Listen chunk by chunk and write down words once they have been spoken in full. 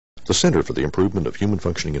The Center for the Improvement of Human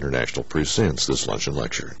Functioning International presents this luncheon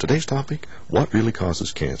lecture. Today's topic, what really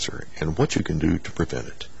causes cancer and what you can do to prevent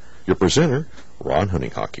it. Your presenter, Ron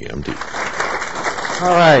Hunninghake, MD.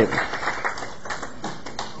 All right.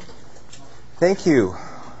 Thank you.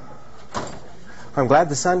 I'm glad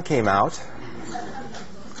the sun came out.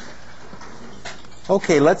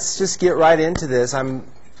 Okay, let's just get right into this. I'm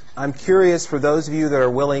curious, for those of you that are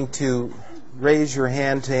willing to raise your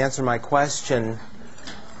hand to answer my question,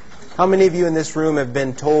 how many of you in this room have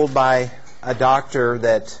been told by a doctor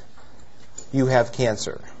that you have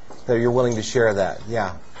cancer? That you're willing to share that?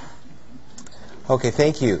 Yeah. Okay,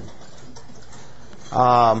 thank you.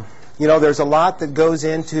 You know, there's a lot that goes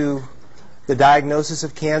into the diagnosis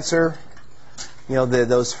of cancer. You know,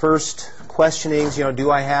 those first questionings, you know, do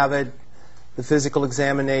I have it? The physical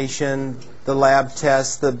examination, the lab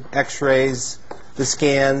tests, the x-rays, the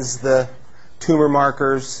scans, the tumor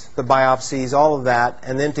markers, the biopsies, all of that.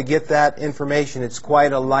 And then to get that information, it's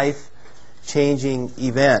quite a life-changing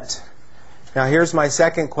event. Now here's my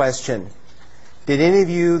second question. Did any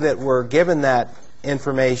of you that were given that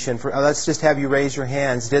information, let's just have you raise your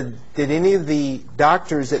hands, did any of the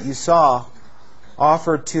doctors that you saw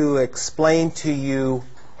offer to explain to you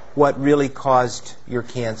what really caused your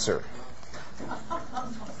cancer?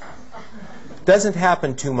 Doesn't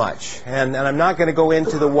happen too much, and I'm not going to go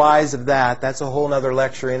into the whys of that. That's a whole other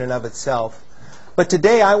lecture in and of itself. But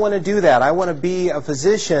today I want to do that. I want to be a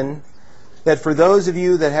physician that, for those of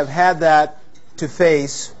you that have had that to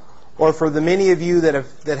face, or for the many of you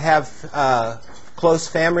that have close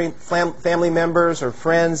family members or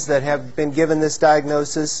friends that have been given this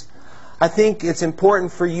diagnosis, I think it's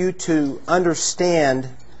important for you to understand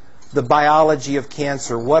the biology of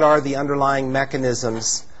cancer. What are the underlying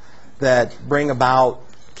mechanisms that bring about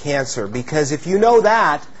cancer? Because if you know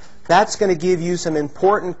that, that's going to give you some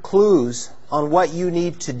important clues on what you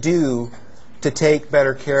need to do to take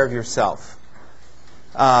better care of yourself.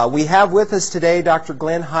 We have with us today Dr.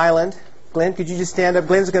 Glenn Hyland. Glenn, could you just stand up?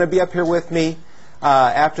 Glenn's going to be up here with me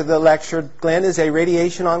after the lecture. Glenn is a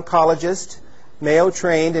radiation oncologist, Mayo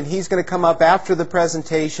trained, and he's going to come up after the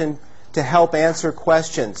presentation to help answer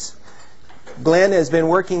questions. Glenn has been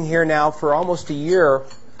working here now for almost a year,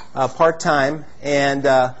 part-time,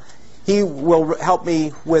 and he will help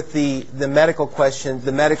me with the medical questions,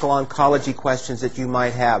 the medical oncology questions that you might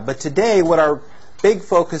have. But today, what our big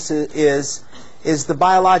focus is the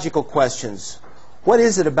biological questions. What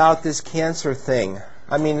is it about this cancer thing?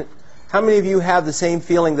 I mean, how many of you have the same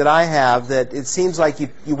feeling that I have, that it seems like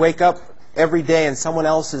you wake up every day and someone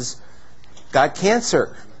else has got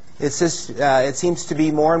cancer? It's just, it seems to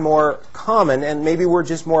be more and more common, and maybe we're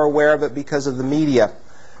just more aware of it because of the media.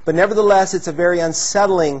 But nevertheless, it's a very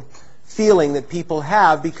unsettling feeling that people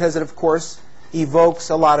have, because it, of course, evokes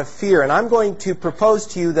a lot of fear. And I'm going to propose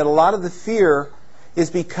to you that a lot of the fear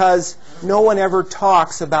is because no one ever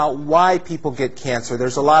talks about why people get cancer.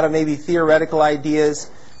 There's a lot of maybe theoretical ideas.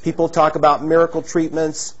 People talk about miracle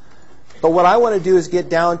treatments. But what I want to do is get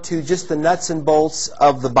down to just the nuts and bolts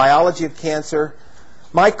of the biology of cancer.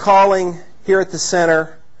 My calling here at the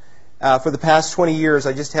center for the past 20 years,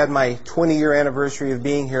 I just had my 20-year anniversary of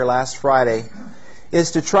being here last Friday,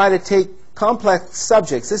 is to try to take complex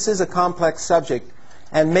subjects, this is a complex subject,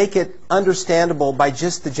 and make it understandable by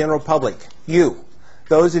just the general public. You,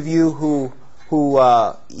 those of you who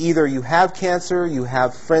either you have cancer, you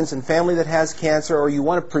have friends and family that has cancer, or you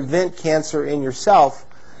want to prevent cancer in yourself.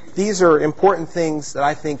 These are important things that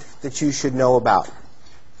I think that you should know about.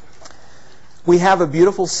 We have a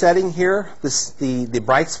beautiful setting here, the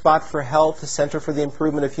Bright Spot for Health, the Center for the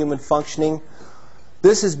Improvement of Human Functioning.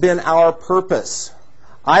 This has been our purpose.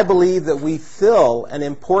 I believe that we fill an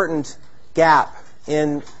important gap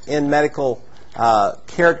in medical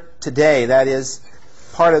care today. That is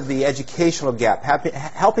part of the educational gap,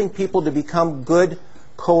 helping people to become good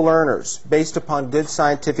co-learners based upon good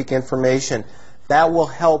scientific information. That will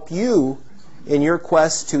help you in your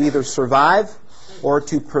quest to either survive or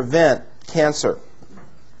to prevent cancer.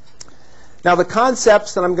 Now, the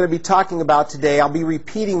concepts that I'm going to be talking about today, I'll be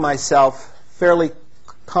repeating myself fairly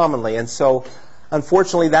commonly, and so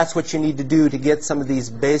unfortunately that's what you need to do to get some of these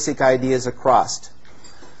basic ideas across.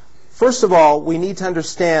 First of all, we need to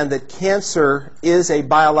understand that cancer is a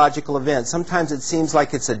biological event. Sometimes it seems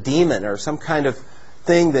like it's a demon or some kind of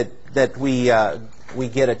thing that we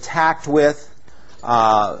get attacked with,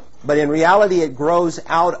 but in reality it grows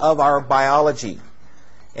out of our biology.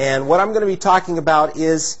 And what I'm going to be talking about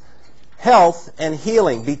is health and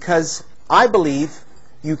healing, because I believe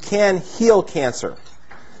you can heal cancer.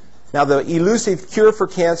 Now, the elusive cure for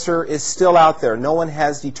cancer is still out there. No one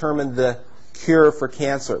has determined the cure for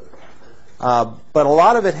cancer. But a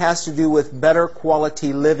lot of it has to do with better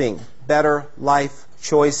quality living, better life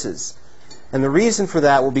choices. And the reason for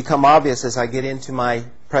that will become obvious as I get into my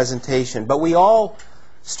presentation. But we all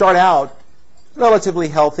start out relatively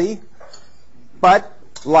healthy, but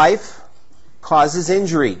life causes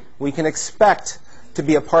injury. We can expect to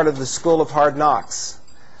be a part of the school of hard knocks.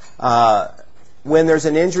 When there's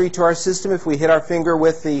an injury to our system, if we hit our finger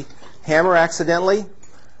with the hammer accidentally,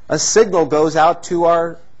 a signal goes out to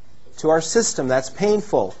our system. That's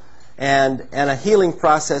painful. And a healing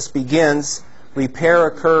process begins, repair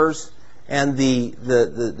occurs, and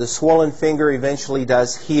the swollen finger eventually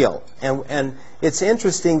does heal. And it's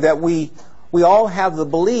interesting that we all have the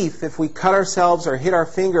belief if we cut ourselves or hit our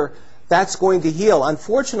finger, that's going to heal.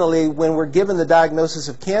 Unfortunately, when we're given the diagnosis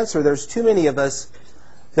of cancer, there's too many of us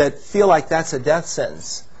that feel like that's a death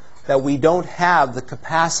sentence, that we don't have the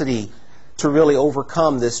capacity to really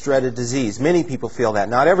overcome this dreaded disease. Many people feel that,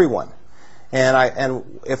 not everyone. And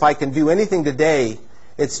if I can do anything today,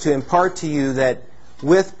 it's to impart to you that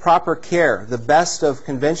with proper care, the best of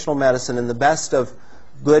conventional medicine and the best of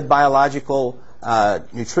good biological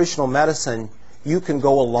nutritional medicine, you can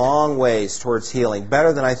go a long ways towards healing,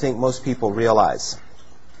 better than I think most people realize.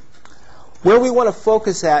 Where we want to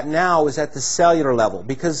focus at now is at the cellular level,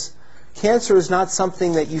 because cancer is not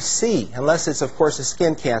something that you see, unless it's, of course, a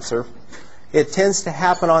skin cancer. It tends to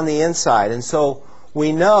happen on the inside, and so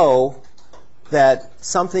we know that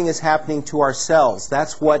something is happening to our cells.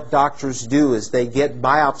 That's what doctors do, is they get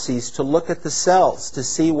biopsies to look at the cells to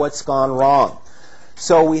see what's gone wrong.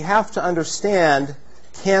 So we have to understand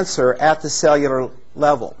cancer at the cellular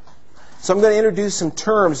level. So I'm going to introduce some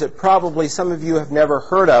terms that probably some of you have never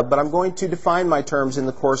heard of, but I'm going to define my terms in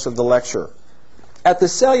the course of the lecture. At the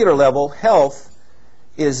cellular level, health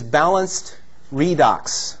is balanced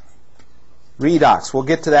redox. Redox. We'll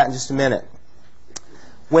get to that in just a minute.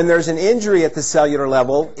 When there's an injury at the cellular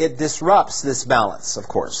level, it disrupts this balance, of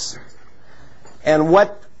course. And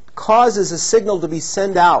what causes a signal to be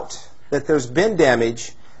sent out that there's been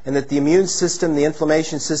damage and that the immune system, the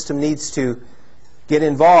inflammation system needs to get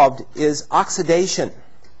involved is oxidation.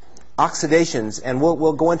 Oxidations, and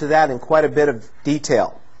we'll go into that in quite a bit of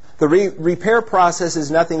detail. The repair process is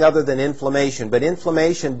nothing other than inflammation, but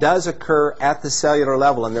inflammation does occur at the cellular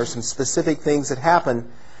level, and there's some specific things that happen,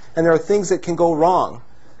 and there are things that can go wrong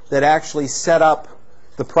that actually set up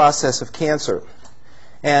the process of cancer.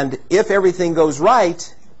 And if everything goes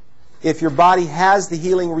right, if your body has the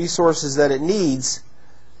healing resources that it needs,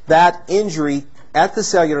 that injury at the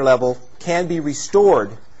cellular level can be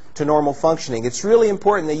restored to normal functioning. It's really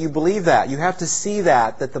important that you believe that. You have to see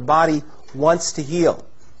that the body wants to heal.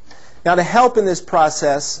 Now, to help in this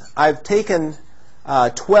process, I've taken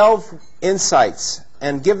 12 insights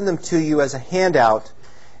and given them to you as a handout,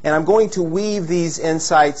 and I'm going to weave these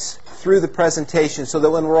insights through the presentation so that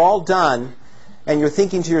when we're all done and you're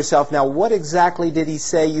thinking to yourself, now what exactly did he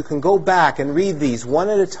say? You can go back and read these one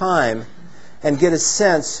at a time and get a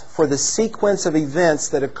sense for the sequence of events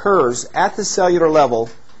that occurs at the cellular level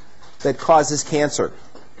that causes cancer.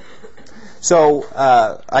 So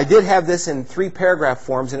I did have this in 3-paragraph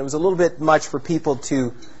forms, and it was a little bit much for people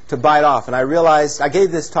to bite off. And I realized, I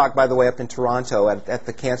gave this talk, by the way, up in Toronto at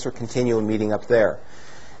the Cancer Continuum meeting up there.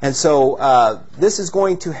 And so this is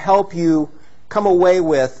going to help you come away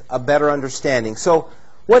with a better understanding. So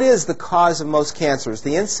what is the cause of most cancers?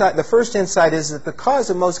 The first insight is that the cause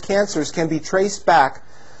of most cancers can be traced back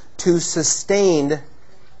to sustained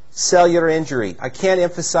cellular injury. I can't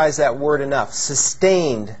emphasize that word enough.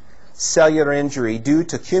 Sustained cellular injury due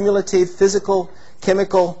to cumulative physical,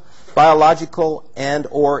 chemical, biological, and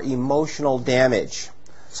or emotional damage.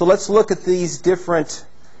 So let's look at these different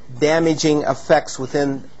damaging effects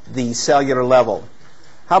within the cellular level.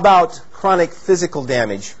 How about chronic physical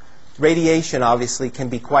damage? Radiation obviously can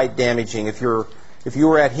be quite damaging. If you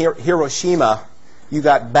were at Hiroshima, you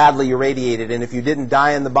got badly irradiated, and if you didn't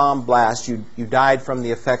die in the bomb blast, you died from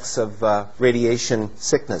the effects of radiation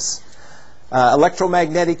sickness.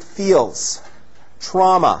 Electromagnetic fields,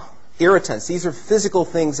 trauma, irritants. These are physical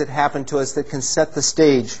things that happen to us that can set the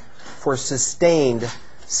stage for sustained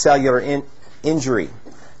cellular injury.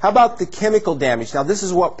 How about the chemical damage? Now, this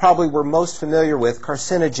is what probably we're most familiar with,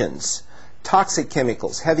 carcinogens, toxic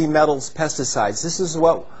chemicals, heavy metals, pesticides. This is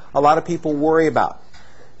what a lot of people worry about.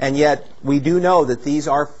 And yet, we do know that these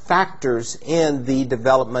are factors in the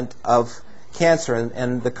development of cancer.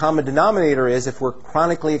 And the common denominator is if we're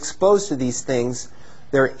chronically exposed to these things,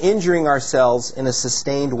 they're injuring our cells in a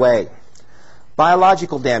sustained way.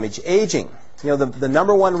 Biological damage, aging. You know, the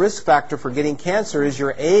number one risk factor for getting cancer is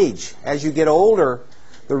your age. As you get older,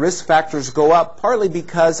 the risk factors go up, partly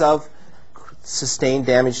because of sustained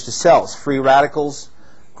damage to cells. Free radicals,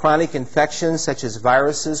 chronic infections such as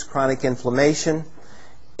viruses, chronic inflammation,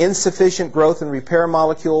 insufficient growth and repair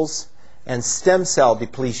molecules, and stem cell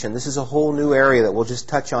depletion. This is a whole new area that we'll just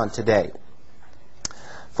touch on today.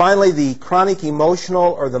 Finally, the chronic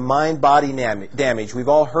emotional or the mind-body damage. We've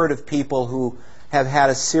all heard of people who have had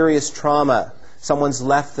a serious trauma. Someone's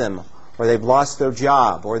left them, or they've lost their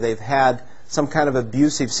job, or they've had some kind of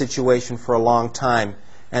abusive situation for a long time.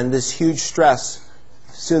 And this huge stress,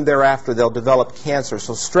 soon thereafter they'll develop cancer.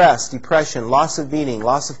 So stress, depression, loss of meaning,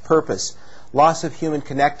 loss of purpose, loss of human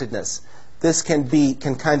connectedness. This can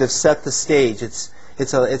kind of set the stage.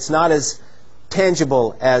 It's not as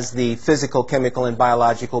tangible as the physical, chemical, and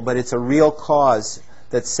biological, but it's a real cause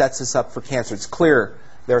that sets us up for cancer. It's clear.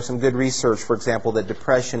 There's some good research, for example, that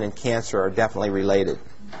depression and cancer are definitely related.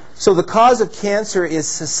 So the cause of cancer is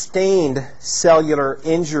sustained cellular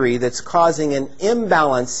injury that's causing an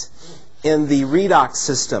imbalance in the redox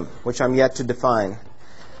system, which I'm yet to define.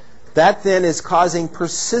 That then is causing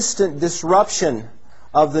persistent disruption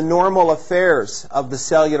of the normal affairs of the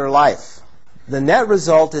cellular life. The net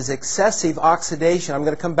result is excessive oxidation. I'm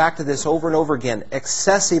going to come back to this over and over again.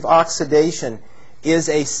 Excessive oxidation is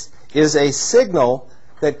a signal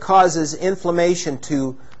that causes inflammation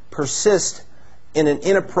to persist in an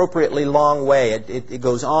inappropriately long way. It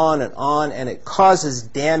goes on, and it causes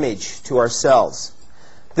damage to our cells.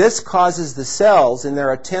 This causes the cells, in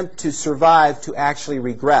their attempt to survive, to actually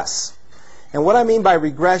regress. And what I mean by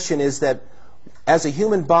regression is that as a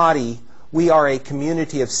human body, we are a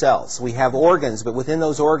community of cells. We have organs, but within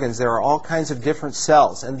those organs there are all kinds of different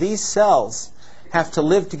cells. And these cells have to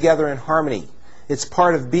live together in harmony. It's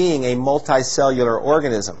part of being a multicellular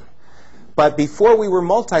organism. But before we were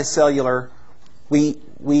multicellular, we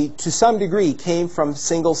to some degree came from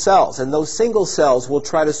single cells. And those single cells will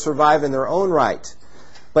try to survive in their own right.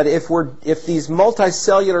 But if these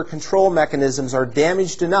multicellular control mechanisms are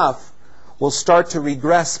damaged enough, we'll start to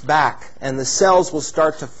regress back, and the cells will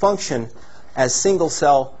start to function as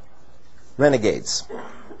single-cell renegades.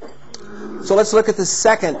 So let's look at the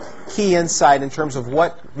second key insight in terms of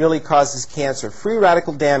what really causes cancer. Free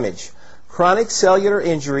radical damage. Chronic cellular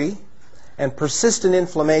injury and persistent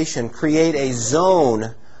inflammation create a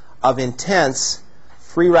zone of intense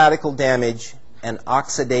free radical damage and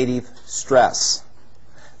oxidative stress.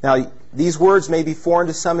 Now, these words may be foreign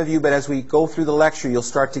to some of you, but as we go through the lecture, you'll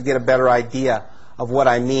start to get a better idea of what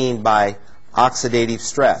I mean by oxidative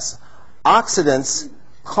stress. Oxidants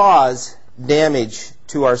cause damage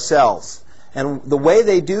to our cells. And the way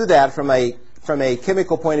they do that from a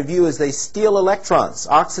chemical point of view is they steal electrons.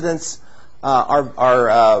 Oxidants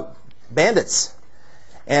are bandits.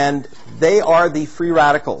 And they are the free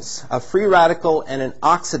radicals. A free radical and an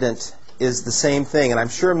oxidant is the same thing. And I'm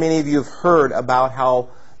sure many of you have heard about how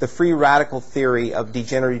the free radical theory of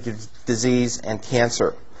degenerative disease and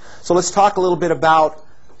cancer. So let's talk a little bit about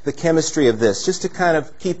the chemistry of this. Just to kind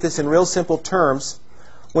of keep this in real simple terms,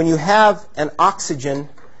 when you have an oxygen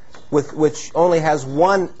which only has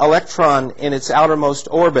one electron in its outermost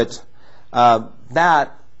orbit,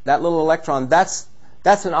 that little electron, that's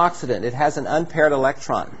an oxidant. It has an unpaired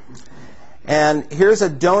electron. And here's a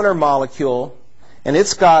donor molecule, and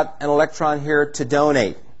it's got an electron here to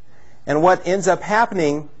donate. And what ends up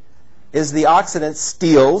happening is the oxidant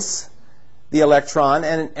steals the electron,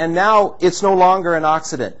 and now it's no longer an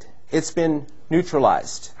oxidant. It's been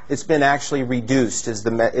neutralized. It's been actually reduced, is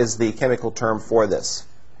the chemical term for this.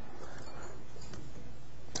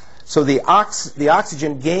 So the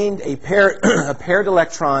oxygen gained a paired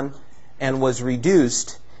electron and was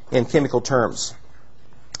reduced in chemical terms.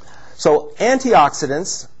 So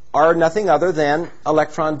antioxidants are nothing other than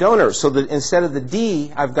electron donors. So that instead of the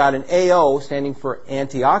D, I've got an AO standing for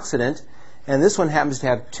antioxidant, and this one happens to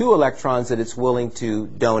have two electrons that it's willing to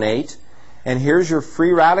donate. And here's your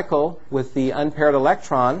free radical with the unpaired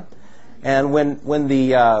electron. And when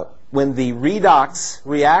the redox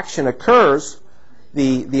reaction occurs,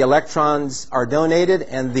 the electrons are donated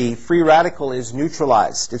and the free radical is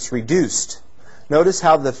neutralized. It's reduced. Notice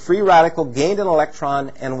how the free radical gained an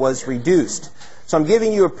electron and was reduced. So I'm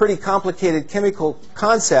giving you a pretty complicated chemical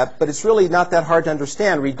concept, but it's really not that hard to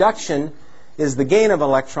understand. Reduction is the gain of an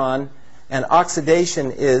electron, and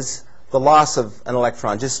oxidation is the loss of an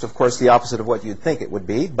electron. Just, of course, the opposite of what you'd think it would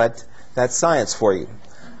be, but that's science for you.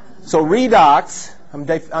 So redox,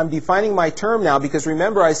 I'm defining my term now because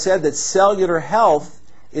remember I said that cellular health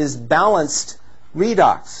is balanced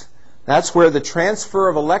redox. That's where the transfer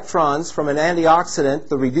of electrons from an antioxidant,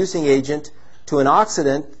 the reducing agent, to an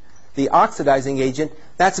oxidant, the oxidizing agent,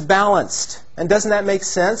 that's balanced. And doesn't that make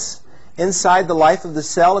sense? Inside the life of the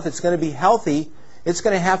cell, if it's going to be healthy, it's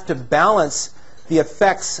going to have to balance the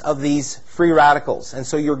effects of these free radicals. And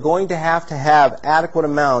so you're going to have adequate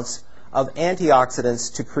amounts of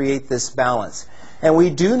antioxidants to create this balance. And we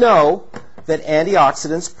do know that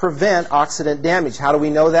antioxidants prevent oxidant damage. How do we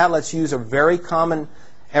know that? Let's use a very common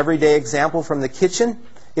everyday example from the kitchen.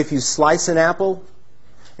 If you slice an apple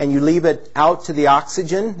and you leave it out to the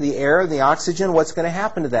oxygen, the air, the oxygen, what's going to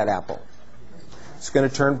happen to that apple? It's going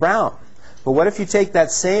to turn brown. But what if you take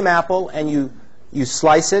that same apple and you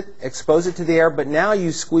slice it, expose it to the air, but now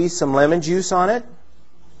you squeeze some lemon juice on it?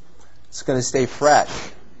 It's going to stay fresh.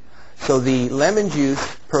 So the lemon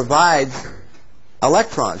juice provides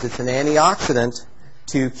electrons. It's an antioxidant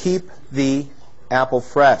to keep the apple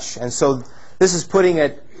fresh. And so this is putting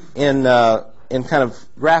it in kind of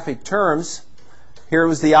graphic terms. Here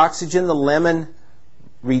was the oxygen. The lemon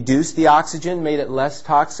reduced the oxygen, made it less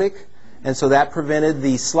toxic, and so that prevented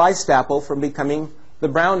the sliced apple from becoming the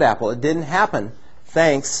browned apple. It didn't happen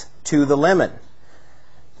thanks to the lemon.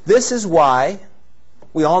 This is why,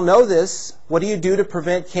 we all know this, what do you do to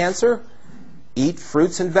prevent cancer? Eat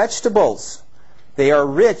fruits and vegetables. They are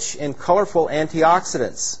rich in colorful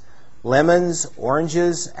antioxidants. Lemons,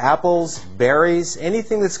 oranges, apples, berries,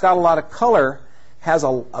 anything that's got a lot of color has a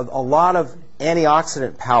lot of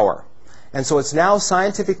antioxidant power. And so it's now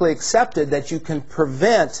scientifically accepted that you can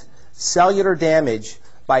prevent cellular damage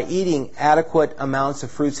by eating adequate amounts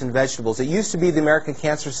of fruits and vegetables. It used to be the American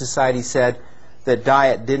Cancer Society said that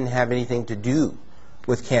diet didn't have anything to do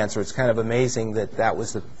with cancer. It's kind of amazing that that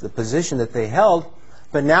was the position that they held.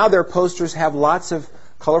 But now their posters have lots of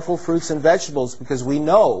colorful fruits and vegetables because we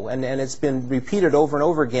know, and it's been repeated over and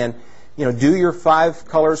over again, do your 5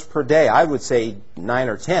 colors per day. I would say 9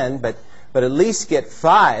 or 10, but at least get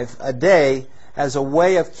 5 a day as a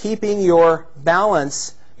way of keeping your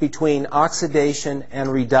balance between oxidation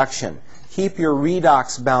and reduction. Keep your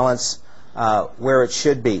redox balance where it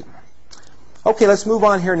should be. Okay, let's move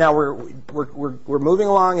on here now. We're moving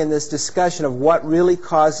along in this discussion of what really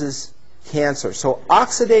causes cancer. So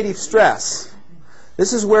oxidative stress.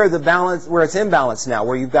 This is where where it's imbalanced now,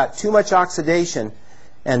 where you've got too much oxidation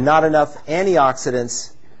and not enough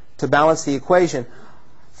antioxidants to balance the equation.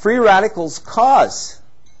 Free radicals cause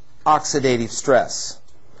oxidative stress.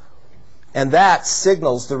 And that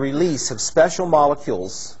signals the release of special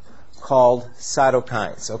molecules called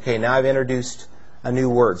cytokines. Okay, now I've introduced a new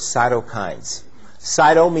word, cytokines.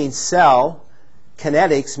 Cyto means cell.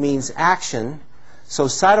 Kinetics means action. So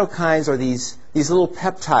cytokines are these little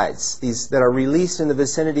peptides, that are released in the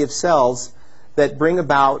vicinity of cells that bring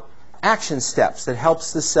about action steps that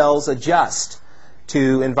helps the cells adjust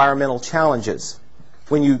to environmental challenges.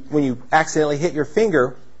 When you accidentally hit your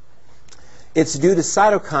finger, it's due to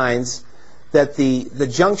cytokines that the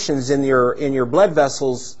junctions in your blood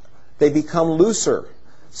vessels, they become looser.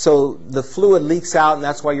 So the fluid leaks out, and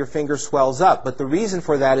that's why your finger swells up. But the reason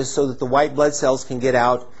for that is so that the white blood cells can get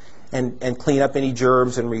out and clean up any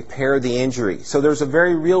germs and repair the injury. So there's a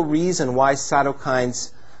very real reason why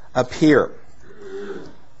cytokines appear.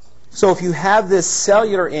 So if you have this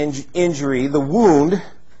cellular injury, the wound,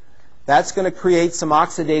 that's going to create some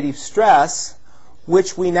oxidative stress,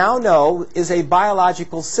 which we now know is a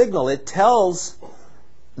biological signal. It tells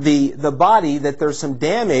the body that there's some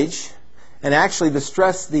damage, and actually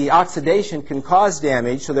the oxidation can cause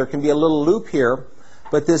damage, so there can be a little loop here.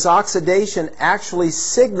 But this oxidation actually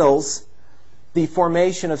signals the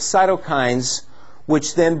formation of cytokines,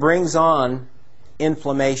 which then brings on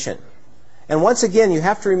inflammation. And once again, you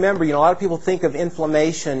have to remember, a lot of people think of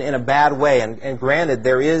inflammation in a bad way, and granted,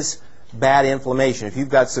 there is bad inflammation. If you've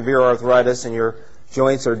got severe arthritis and your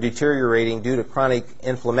joints are deteriorating due to chronic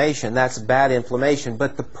inflammation, that's bad inflammation.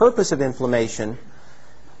 But the purpose of inflammation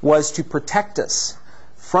was to protect us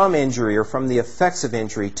from injury or from the effects of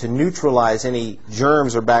injury, to neutralize any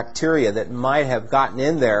germs or bacteria that might have gotten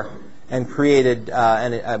in there and created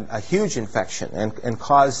a huge infection and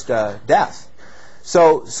caused death.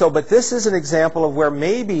 But this is an example of where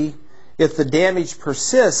maybe if the damage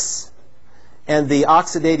persists and the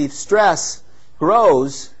oxidative stress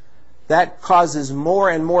grows, that causes more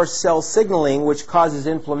and more cell signaling, which causes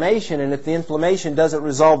inflammation. And if the inflammation doesn't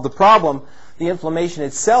resolve the problem, the inflammation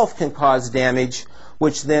itself can cause damage,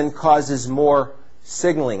 which then causes more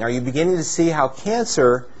signaling. Are you beginning to see how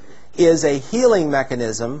cancer is a healing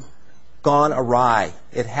mechanism gone awry?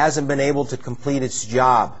 It hasn't been able to complete its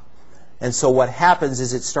job. And so what happens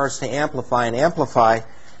is it starts to amplify,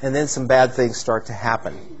 and then some bad things start to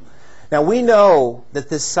happen. Now we know that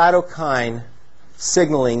this cytokine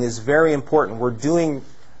signaling is very important. We're doing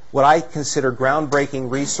what I consider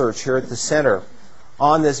groundbreaking research here at the center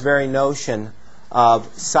on this very notion of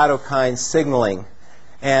cytokine signaling.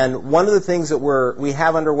 And one of the things that we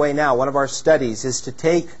have underway now, one of our studies, is to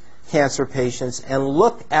take cancer patients and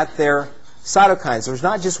look at their cytokines. There's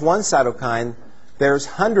not just one cytokine, there's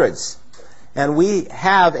hundreds. And we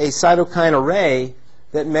have a cytokine array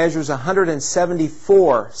that measures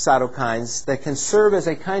 174 cytokines that can serve as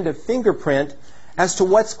a kind of fingerprint as to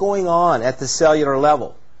what's going on at the cellular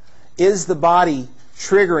level. Is the body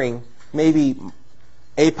triggering maybe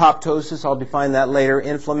apoptosis, I'll define that later,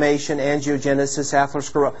 inflammation, angiogenesis,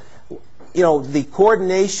 atherosclerosis. You know, the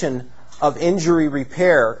coordination of injury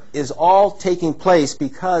repair is all taking place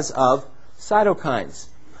because of cytokines.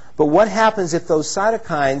 But what happens if those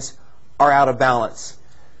cytokines are out of balance?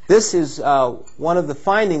 This is one of the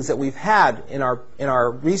findings that we've had in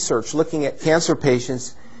our research looking at cancer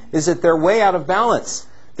patients, is that they're way out of balance.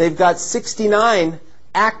 They've got 69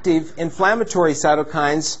 active inflammatory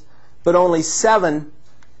cytokines, but only 7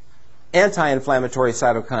 anti-inflammatory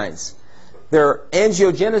cytokines. Their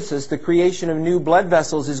angiogenesis, the creation of new blood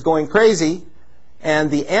vessels, is going crazy,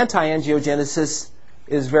 and the anti-angiogenesis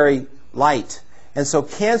is very light. And so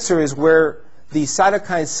cancer is where the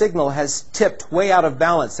cytokine signal has tipped way out of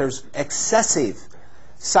balance. There's excessive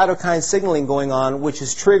cytokine signaling going on, which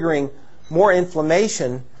is triggering more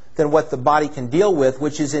inflammation than what the body can deal with,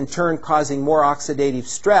 which is in turn causing more oxidative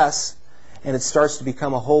stress, and it starts to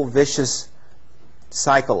become a whole vicious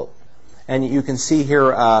cycle. And you can see here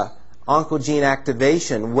oncogene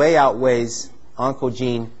activation way outweighs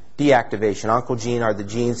oncogene deactivation. Oncogene are the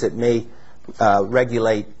genes that may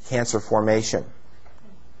regulate cancer formation.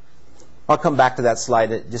 I'll come back to that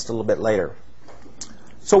slide just a little bit later.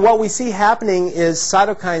 So what we see happening is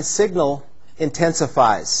cytokine signal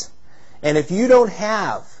intensifies. And if you don't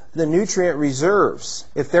have the nutrient reserves,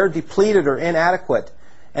 if they're depleted or inadequate,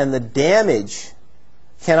 and the damage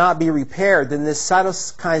cannot be repaired, then this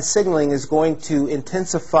cytokine signaling is going to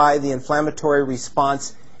intensify the inflammatory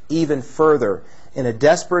response even further in a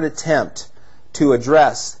desperate attempt to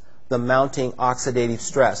address the mounting oxidative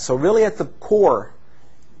stress. So really at the core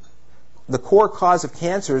cause of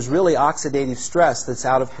cancer is really oxidative stress that's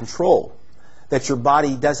out of control, that your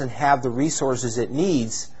body doesn't have the resources it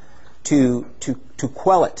needs to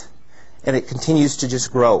quell it, and it continues to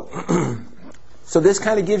just grow. So this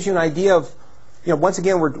kind of gives you an idea of, once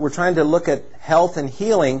again, we're trying to look at health and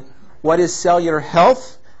healing. What is cellular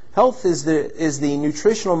health? Health is the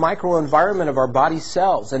nutritional microenvironment of our body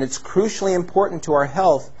cells, and it's crucially important to our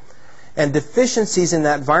health. And deficiencies in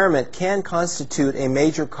that environment can constitute a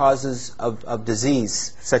major causes of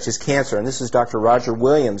disease, such as cancer. And this is Dr. Roger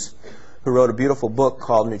Williams, who wrote a beautiful book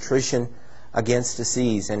called Nutrition Against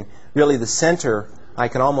Disease. And really the center, I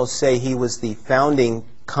can almost say he was the founding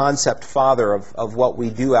concept father of what we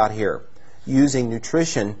do out here, using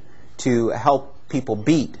nutrition to help people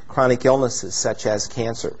beat chronic illnesses such as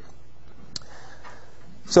cancer.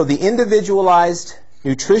 So the individualized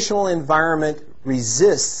nutritional environment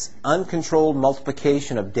resists uncontrolled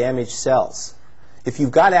multiplication of damaged cells. If you've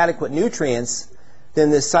got adequate nutrients, then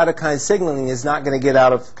this cytokine signaling is not going to get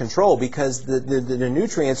out of control because the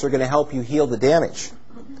nutrients are going to help you heal the damage.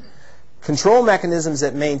 Control mechanisms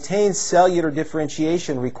that maintain cellular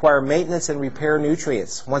differentiation require maintenance and repair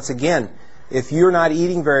nutrients. Once again, if you're not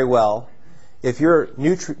eating very well, if you're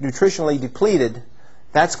nutritionally depleted,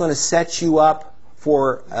 that's going to set you up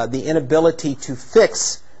for the inability to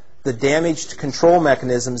fix the damaged control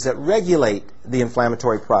mechanisms that regulate the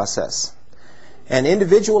inflammatory process. And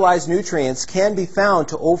individualized nutrients can be found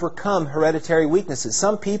to overcome hereditary weaknesses.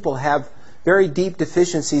 Some people have very deep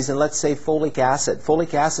deficiencies in, let's say, folic acid.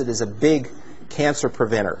 Folic acid is a big cancer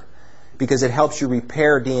preventer because it helps you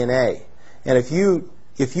repair DNA. And if you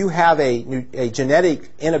have a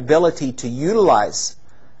genetic inability to utilize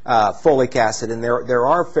folic acid, and there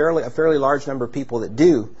are a fairly large number of people that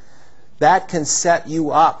do, that can set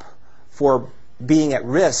you up for being at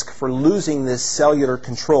risk for losing this cellular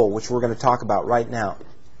control, which we're going to talk about right now.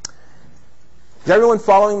 Is everyone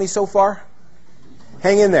following me so far?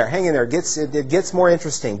 Hang in there, hang in there. It gets more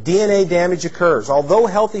interesting. DNA damage occurs. Although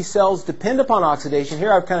healthy cells depend upon oxidation,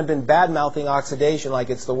 here I've kind of been bad-mouthing oxidation like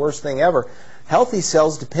it's the worst thing ever. Healthy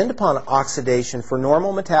cells depend upon oxidation for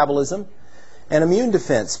normal metabolism and immune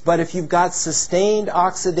defense. But if you've got sustained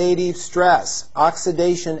oxidative stress,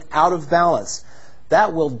 oxidation out of balance,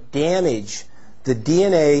 that will damage the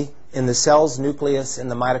DNA in the cell's nucleus and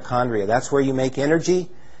the mitochondria. That's where you make energy,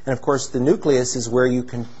 and of course the nucleus is where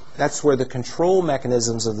that's where the control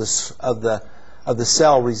mechanisms of the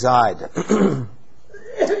cell reside.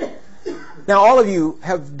 Now, all of you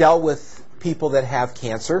have dealt with people that have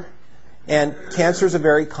cancer, and cancer is a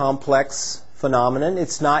very complex phenomenon.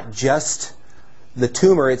 It's not just the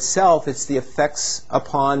tumor itself, it's the effects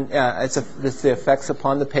upon it's the effects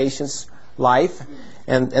upon the patient's life,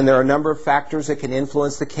 and there are a number of factors that can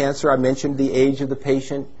influence the cancer. I mentioned the age of the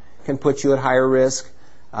patient can put you at higher risk.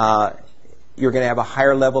 You're going to have a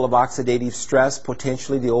higher level of oxidative stress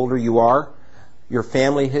potentially the older you are. Your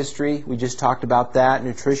family history, we just talked about that.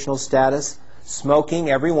 Nutritional status, smoking.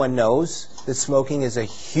 Everyone knows that smoking is a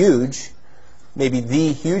huge, maybe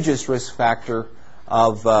the hugest risk factor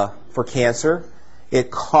for cancer.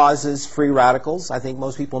 It causes free radicals. I think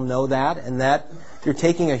most people know that, and that you're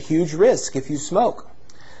taking a huge risk if you smoke.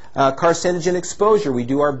 Carcinogen exposure. We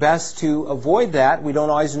do our best to avoid that. We don't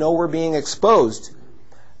always know we're being exposed.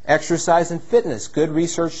 Exercise and fitness. Good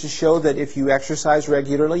research to show that if you exercise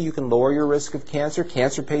regularly, you can lower your risk of cancer.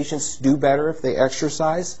 Cancer patients do better if they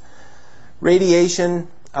exercise. Radiation.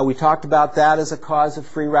 We talked about that as a cause of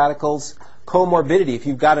free radicals. Comorbidity. If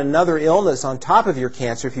you've got another illness on top of your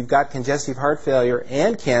cancer, if you've got congestive heart failure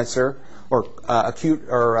and cancer, or acute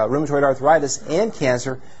or rheumatoid arthritis and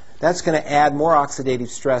cancer, that's going to add more oxidative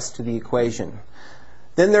stress to the equation.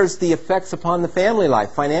 Then there's the effects upon the family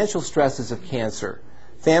life, financial stresses of cancer,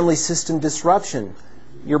 family system disruption,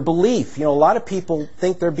 your belief. You know, a lot of people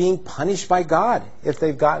think they're being punished by God if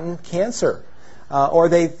they've gotten cancer, or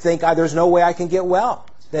they think there's no way I can get well.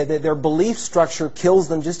 Their belief structure kills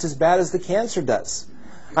them just as bad as the cancer does.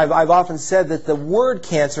 I've often said that the word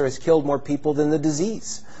cancer has killed more people than the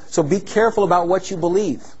disease. So be careful about what you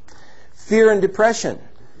believe. Fear and depression.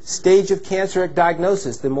 Stage of cancer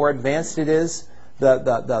diagnosis. The more advanced it is,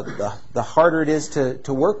 the harder it is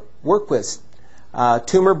to work with.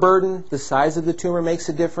 Tumor burden. The size of the tumor makes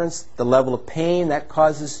a difference. The level of pain, that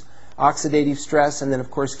causes oxidative stress. And then, of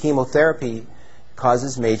course, chemotherapy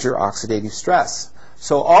causes major oxidative stress.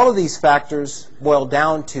 So all of these factors boil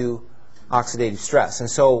down to oxidative stress. And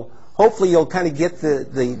so hopefully you'll kind of get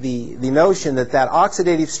the notion that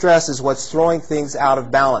oxidative stress is what's throwing things out of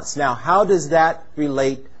balance. Now, how does that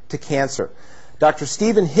relate to cancer? Dr.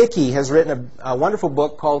 Stephen Hickey has written a wonderful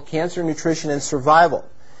book called Cancer, Nutrition, and Survival.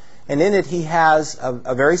 And in it he has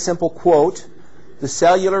a very simple quote, the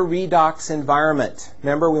cellular redox environment.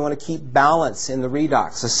 Remember, we want to keep balance in the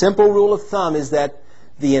redox. A simple rule of thumb is that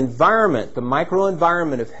the environment, the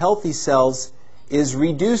microenvironment of healthy cells is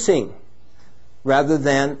reducing rather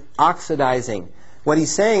than oxidizing. What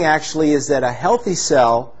he's saying actually is that a healthy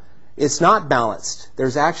cell is not balanced.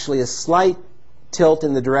 There's actually a slight tilt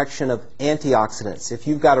in the direction of antioxidants. If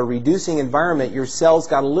you've got a reducing environment, your cell's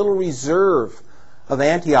got a little reserve of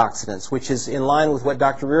antioxidants, which is in line with what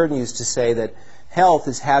Dr. Riordan used to say, that health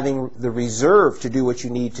is having the reserve to do what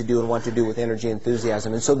you need to do and want to do with energy and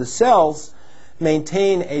enthusiasm. And so the cells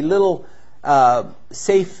maintain a little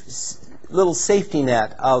safety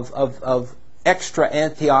net of extra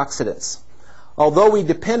antioxidants. Although we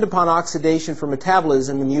depend upon oxidation for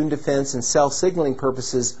metabolism, immune defense, and cell signaling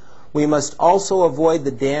purposes, we must also avoid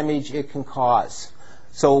the damage it can cause.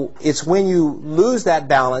 So it's when you lose that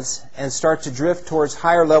balance and start to drift towards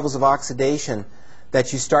higher levels of oxidation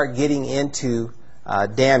that you start getting into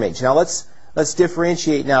damage. Now let's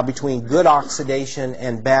differentiate now between good oxidation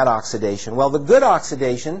and bad oxidation. Well, the good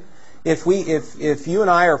oxidation, if you and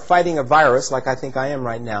I are fighting a virus, like I think I am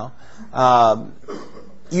right now,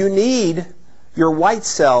 you need your white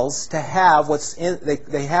cells to have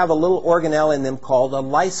they have a little organelle in them called a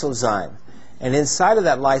lysozyme. And inside of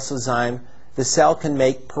that lysozyme, the cell can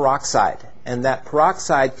make peroxide. And that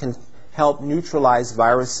peroxide can help neutralize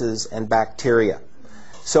viruses and bacteria.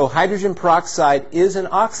 So hydrogen peroxide is an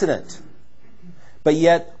oxidant. But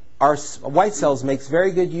yet our white cells makes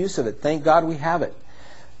very good use of it. Thank God we have it.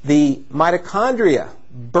 The mitochondria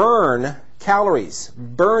burn calories.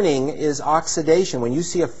 Burning is oxidation. When you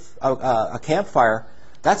see a campfire,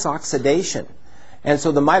 that's oxidation. And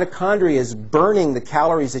so the mitochondria is burning the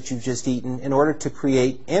calories that you've just eaten in order to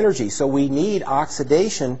create energy. So we need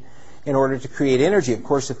oxidation in order to create energy. Of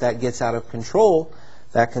course, if that gets out of control,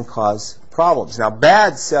 that can cause problems. Now,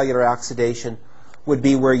 bad cellular oxidation would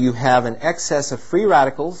be where you have an excess of free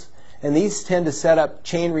radicals, and these tend to set up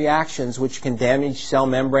chain reactions which can damage cell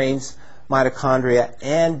membranes, mitochondria,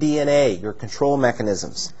 and DNA, your control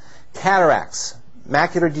mechanisms. Cataracts,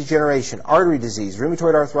 macular degeneration, artery disease,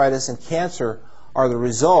 rheumatoid arthritis, and cancer are the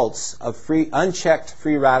results of unchecked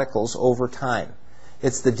free radicals over time.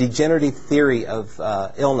 It's the degenerative theory of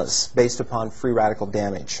illness based upon free radical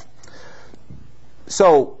damage.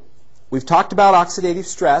 So we've talked about oxidative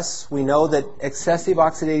stress. We know that excessive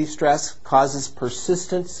oxidative stress causes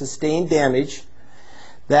persistent, sustained damage.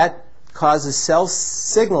 That causes cell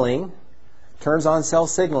signaling, turns on cell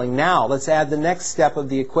signaling. Now, let's add the next step of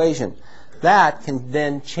the equation. That can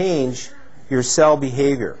then change your cell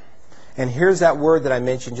behavior. And here's that word that I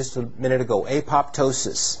mentioned just a minute ago,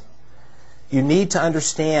 apoptosis. You need to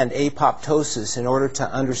understand apoptosis in order to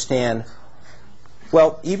understand,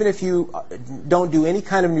 well, even if you don't do any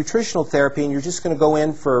kind of nutritional therapy and you're just going to go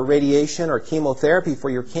in for radiation or chemotherapy for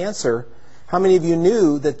your cancer, how many of you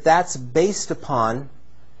knew that that's based upon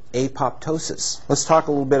apoptosis? Let's talk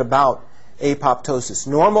a little bit about apoptosis.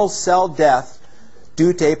 Normal cell death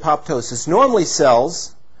due to apoptosis. Normally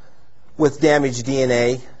cells with damaged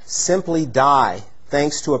DNA simply die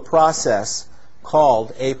thanks to a process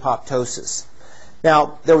called apoptosis.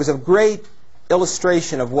 Now, there was a great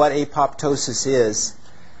illustration of what apoptosis is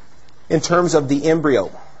in terms of the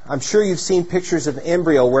embryo. I'm sure you've seen pictures of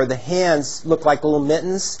embryo where the hands look like little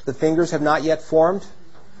mittens, the fingers have not yet formed.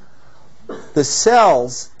 The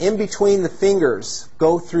cells in between the fingers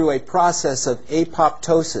go through a process of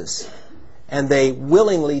apoptosis, and they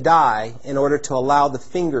willingly die in order to allow the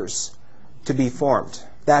fingers to be formed.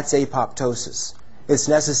 That's apoptosis. It's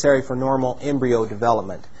necessary for normal embryo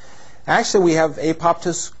development. Actually, we have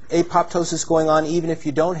apoptosis going on even if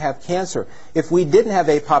you don't have cancer. If we didn't have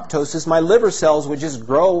apoptosis, my liver cells would just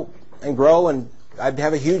grow, and I'd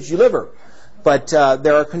have a huge liver. But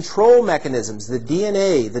there are control mechanisms. The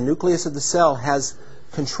DNA, the nucleus of the cell, has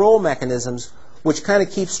control mechanisms which kind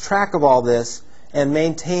of keeps track of all this and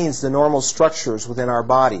maintains the normal structures within our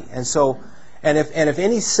body. And if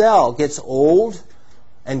any cell gets old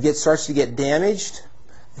and starts to get damaged,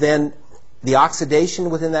 then the oxidation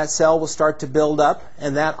within that cell will start to build up,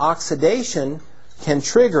 and that oxidation can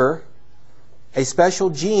trigger a special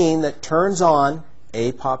gene that turns on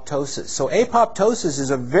apoptosis. So apoptosis is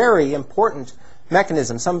a very important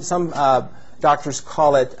mechanism. Some doctors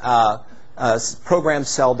call it programmed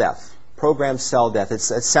cell death. Programmed cell death. It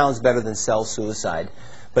sounds better than cell suicide,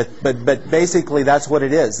 but basically that's what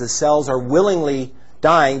it is. The cells are willingly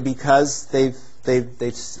dying because they've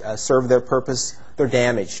served their purpose. They're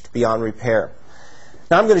damaged beyond repair.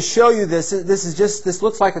 Now I'm going to show you this. This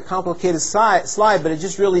looks like a complicated slide, but it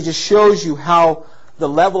just really shows you how the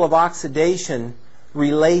level of oxidation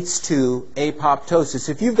relates to apoptosis.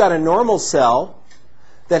 If you've got a normal cell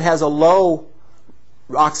that has a low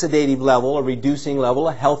oxidative level, a reducing level,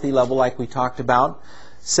 a healthy level like we talked about,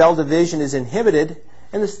 cell division is inhibited,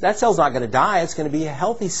 and that cell's not going to die. It's going to be a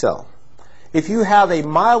healthy cell. If you have a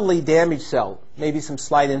mildly damaged cell, maybe some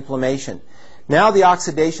slight inflammation, now the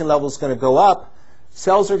oxidation level is going to go up.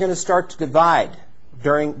 Cells are going to start to divide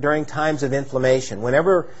during times of inflammation.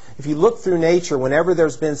 If you look through nature, whenever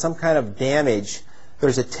there's been some kind of damage,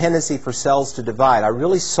 there's a tendency for cells to divide. I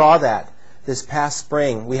really saw that this past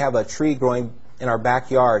spring. We have a tree growing in our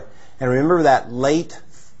backyard, and remember that late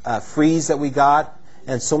freeze that we got,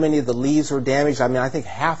 and so many of the leaves were damaged. I mean, I think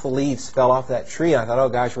half the leaves fell off that tree, and I thought, oh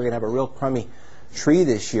gosh, we're going to have a real crummy tree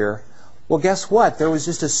this year. Well, guess what? There was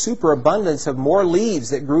just a superabundance of more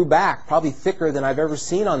leaves that grew back, probably thicker than I've ever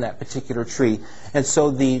seen on that particular tree. And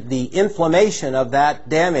so the inflammation of that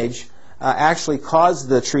damage actually caused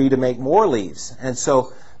the tree to make more leaves. And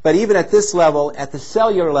so, but even at this level, at the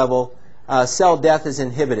cellular level, cell death is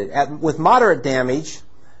inhibited. With moderate damage,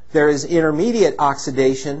 there is intermediate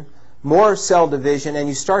oxidation, more cell division, and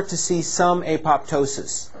you start to see some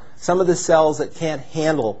apoptosis. Some of the cells that can't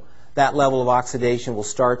handle that level of oxidation will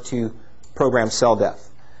start to program cell death.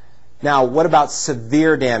 Now, what about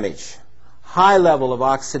severe damage? High level of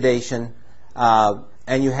oxidation,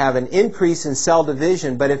 and you have an increase in cell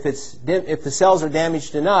division, but if the cells are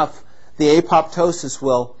damaged enough, the apoptosis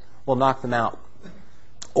will knock them out.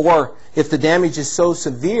 Or if the damage is so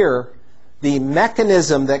severe, the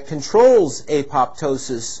mechanism that controls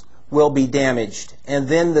apoptosis will be damaged, and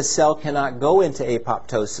then the cell cannot go into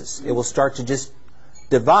apoptosis. It will start to just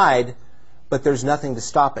divide, but there's nothing to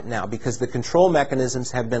stop it now because the control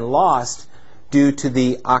mechanisms have been lost due to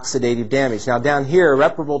the oxidative damage. Now down here,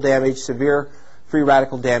 irreparable damage, severe free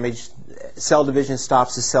radical damage, cell division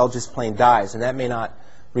stops, the cell just plain dies, and that may not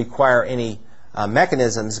require any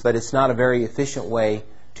mechanisms, but it's not a very efficient way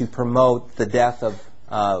to promote the death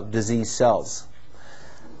of diseased cells.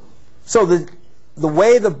 So the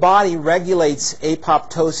way the body regulates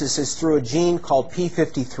apoptosis is through a gene called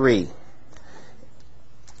p53.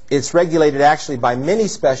 It's regulated actually by many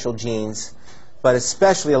special genes, but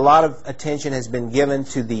especially a lot of attention has been given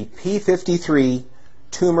to the p53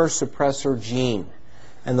 tumor suppressor gene.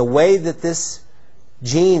 And the way that this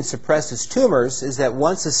gene suppresses tumors is that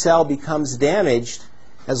once a cell becomes damaged,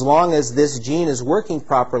 as long as this gene is working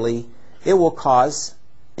properly, it will cause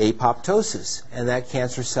apoptosis, and that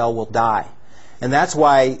cancer cell will die. And that's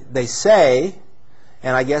why they say,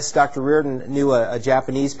 and I guess Dr. Riordan knew a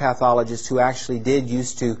Japanese pathologist who actually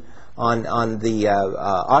used to, on the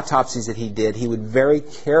autopsies that he did, he would very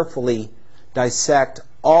carefully dissect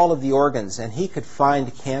all of the organs, and he could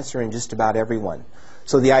find cancer in just about everyone.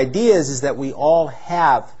 So the idea is that we all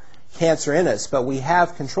have cancer in us, but we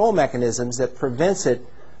have control mechanisms that prevents it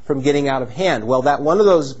from getting out of hand. Well, that one of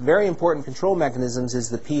those very important control mechanisms is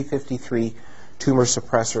the p53 tumor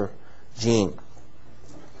suppressor gene.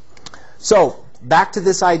 So back to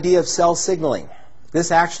this idea of cell signaling.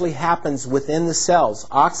 This actually happens within the cells.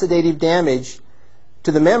 Oxidative damage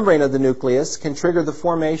to the membrane of the nucleus can trigger the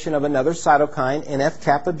formation of another cytokine,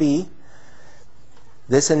 NF-kappa B.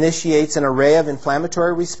 This initiates an array of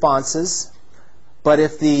inflammatory responses, but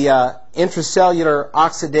if the intracellular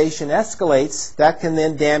oxidation escalates, that can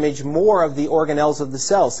then damage more of the organelles of the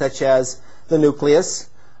cell, such as the nucleus,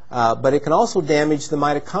 but it can also damage the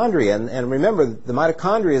mitochondria. And remember, the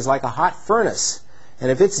mitochondria is like a hot furnace, and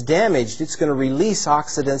if it's damaged, it's going to release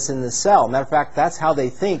oxidants in the cell. Matter of fact, that's how they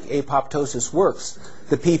think apoptosis works.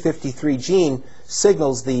 The p53 gene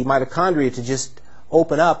signals the mitochondria to just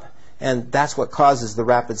open up, and that's what causes the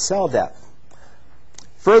rapid cell death.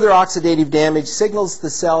 Further oxidative damage signals the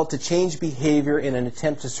cell to change behavior in an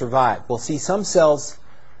attempt to survive. We'll see some cells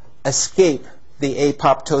escape the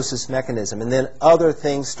apoptosis mechanism, and then other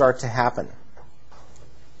things start to happen.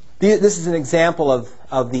 This is an example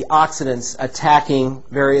of the oxidants attacking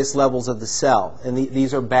various levels of the cell, and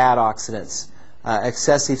these are bad oxidants.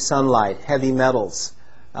 Excessive sunlight, heavy metals,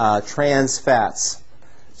 trans fats.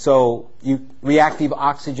 So reactive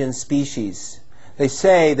oxygen species. They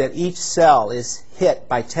say that each cell is hit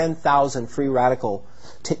by 10,000 free radicals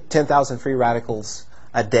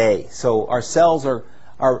a day. So our cells are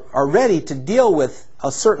ready to deal with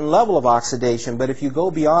a certain level of oxidation, but if you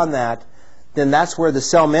go beyond that, then that's where the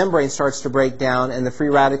cell membrane starts to break down and the free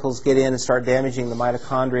radicals get in and start damaging the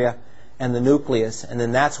mitochondria and the nucleus, and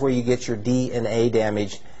then that's where you get your DNA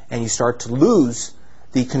damage and you start to lose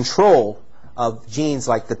the control of genes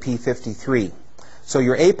like the p53. So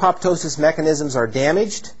your apoptosis mechanisms are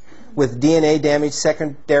damaged with DNA damage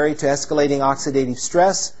secondary to escalating oxidative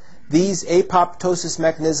stress. These apoptosis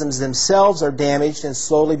mechanisms themselves are damaged and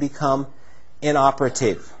slowly become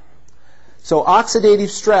inoperative. So oxidative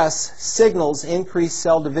stress signals increased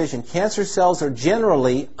cell division. Cancer cells are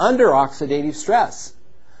generally under oxidative stress,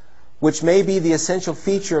 which may be the essential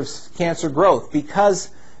feature of cancer growth. Because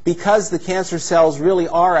the cancer cells really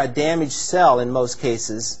are a damaged cell in most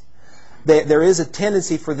cases, there is a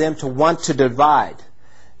tendency for them to want to divide.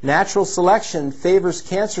 Natural selection favors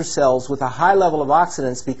cancer cells with a high level of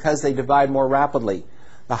oxidants because they divide more rapidly.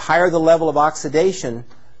 The higher the level of oxidation,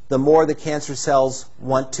 the more the cancer cells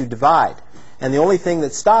want to divide. And the only thing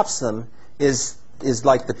that stops them is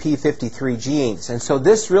like the p53 genes. And so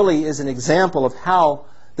this really is an example of how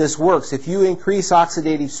this works. If you increase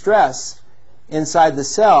oxidative stress inside the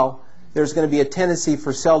cell, there's going to be a tendency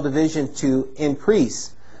for cell division to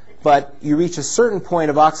increase. But you reach a certain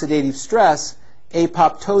point of oxidative stress,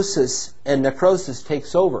 apoptosis and necrosis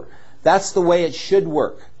takes over. That's the way it should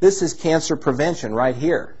work. This is cancer prevention right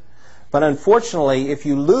here. But unfortunately, if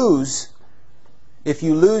you lose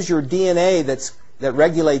your DNA that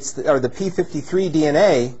regulates the p53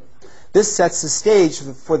 DNA, this sets the stage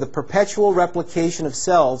for the perpetual replication of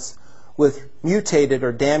cells with mutated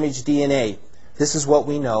or damaged DNA. This is what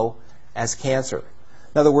we know as cancer.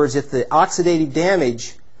 In other words, if the oxidative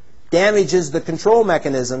damage damages the control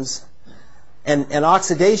mechanisms and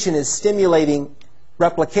oxidation is stimulating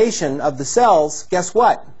replication of the cells, guess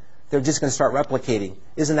what? They're just going to start replicating.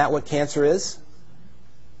 Isn't that what cancer is?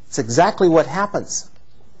 It's exactly what happens.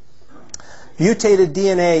 Mutated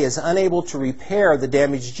DNA is unable to repair the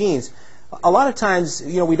damaged genes. A lot of times,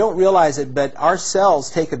 we don't realize it, but our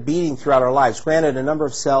cells take a beating throughout our lives. Granted, a number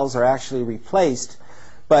of cells are actually replaced,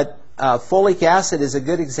 but folic acid is a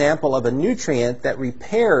good example of a nutrient that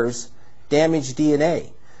repairs damaged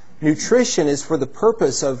DNA. Nutrition is for the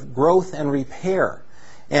purpose of growth and repair.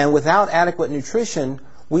 And without adequate nutrition,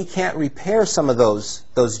 we can't repair some of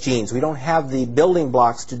those genes. We don't have the building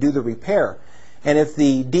blocks to do the repair. And if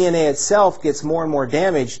the DNA itself gets more and more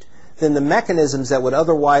damaged, then the mechanisms that would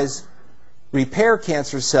otherwise repair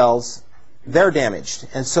cancer cells, they're damaged.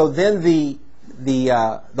 And so then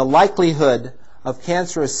the likelihood of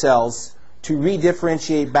cancerous cells to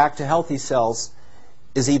redifferentiate back to healthy cells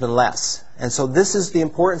is even less. And so this is the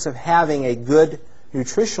importance of having a good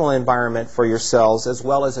nutritional environment for your cells as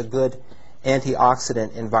well as a good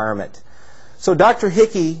antioxidant environment. So Dr.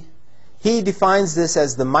 Hickey, he defines this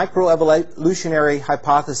as the microevolutionary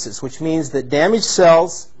hypothesis, which means that damaged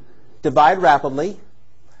cells divide rapidly,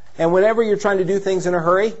 and whenever you're trying to do things in a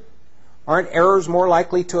hurry, aren't errors more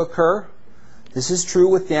likely to occur? This is true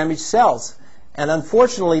with damaged cells. And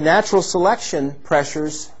unfortunately, natural selection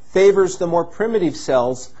pressures favors the more primitive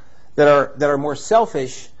cells that are more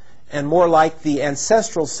selfish and more like the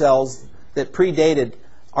ancestral cells that predated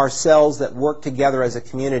our cells that work together as a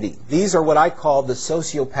community. These are what I call the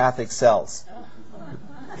sociopathic cells.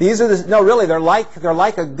 These are no, really, they're like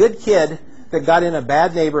a good kid that got in a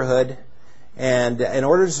bad neighborhood, and in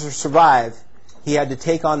order to survive, he had to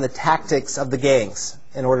take on the tactics of the gangs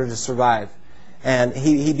in order to survive. And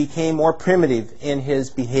he became more primitive in his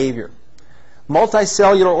behavior.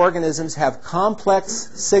 Multicellular organisms have complex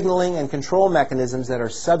signaling and control mechanisms that are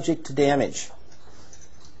subject to damage.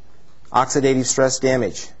 Oxidative stress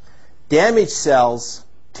damage. Damaged cells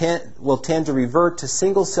will tend to revert to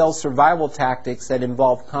single-cell survival tactics that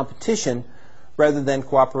involve competition rather than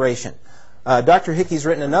cooperation. Dr. Hickey's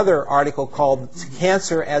written another article called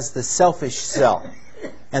Cancer as the Selfish Cell.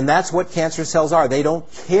 And that's what cancer cells are. They don't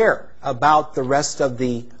care about the rest of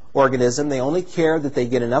the organism. They only care that they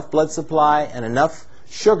get enough blood supply and enough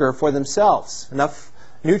sugar for themselves, enough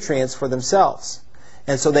nutrients for themselves.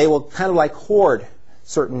 And so they will kind of like hoard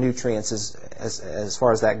certain nutrients as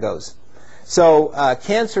far as that goes. So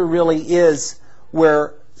cancer really is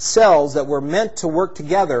where cells that were meant to work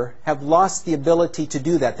together have lost the ability to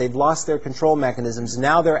do that. They've lost their control mechanisms.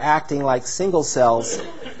 Now they're acting like single cells,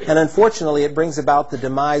 and unfortunately it brings about the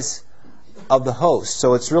demise of the host.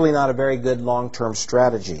 So it's really not a very good long-term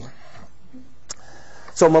strategy.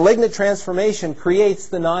 So malignant transformation creates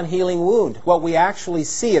the non-healing wound. What we actually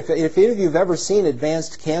see, if any of you have ever seen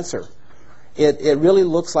advanced cancer, it really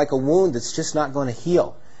looks like a wound that's just not going to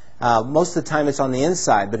heal. Most of the time it's on the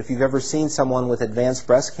inside, but if you've ever seen someone with advanced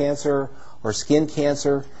breast cancer or skin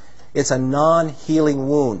cancer, it's a non-healing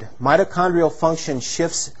wound. Mitochondrial function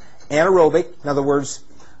shifts anaerobic. In other words,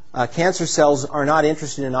 cancer cells are not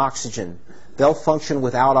interested in oxygen. They'll function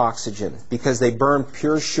without oxygen because they burn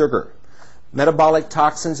pure sugar. Metabolic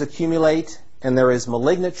toxins accumulate, and there is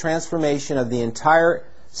malignant transformation of the entire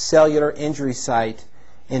cellular injury site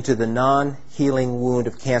into the non-healing wound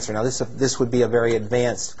of cancer. Now this would be a very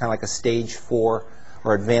advanced, kind of like a stage 4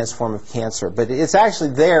 or advanced form of cancer. But it's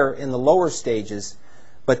actually there in the lower stages,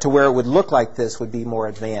 but to where it would look like this would be more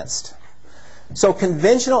advanced. So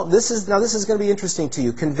conventional, this is going to be interesting to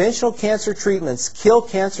you. Conventional cancer treatments kill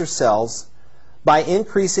cancer cells by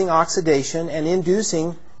increasing oxidation and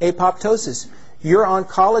inducing apoptosis. Your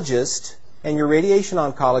oncologist and your radiation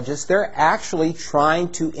oncologist, they're actually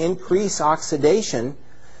trying to increase oxidation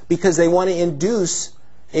because they want to induce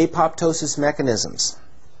apoptosis mechanisms.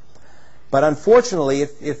 But unfortunately,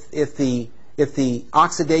 if the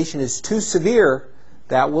oxidation is too severe,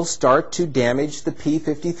 that will start to damage the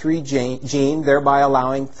p53 gene, thereby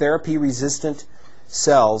allowing therapy-resistant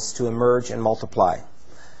cells to emerge and multiply.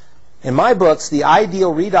 In my books, the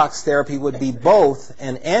ideal redox therapy would be both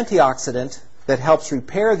an antioxidant that helps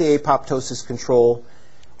repair the apoptosis control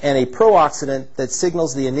and a pro-oxidant that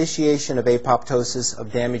signals the initiation of apoptosis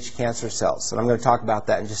of damaged cancer cells. And I'm going to talk about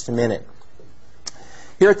that in just a minute.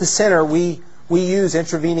 Here at the center, we use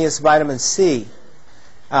intravenous vitamin C,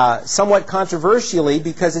 somewhat controversially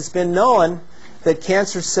because it's been known that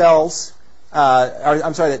cancer cells,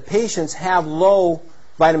 that patients have low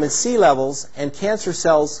vitamin C levels, and cancer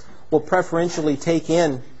cells will preferentially take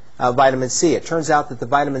in vitamin C. It turns out that the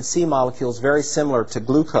vitamin C molecule is very similar to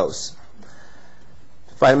glucose.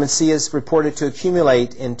 Vitamin C is reported to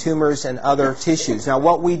accumulate in tumors and other tissues. Now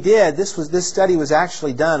what we did, this study was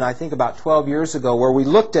actually done I think about 12 years ago, where we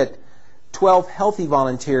looked at 12 healthy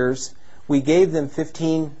volunteers. We gave them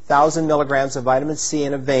 15,000 milligrams of vitamin C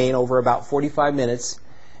in a vein over about 45 minutes,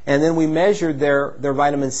 and then we measured their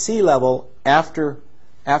vitamin C level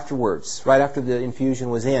afterwards, right after the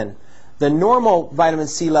infusion was in. The normal vitamin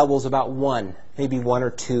C level is about 1, maybe 1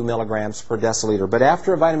 or 2 milligrams per deciliter. But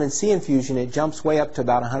after a vitamin C infusion, it jumps way up to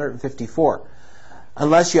about 154,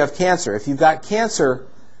 unless you have cancer. If you've got cancer,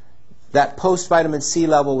 that post-vitamin C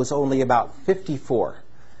level was only about 54.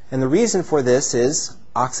 And the reason for this is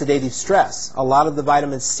oxidative stress. A lot of the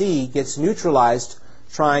vitamin C gets neutralized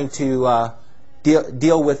trying to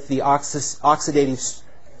deal with the oxidative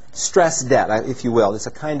stress debt, if you will. It's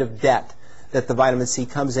a kind of debt that the vitamin C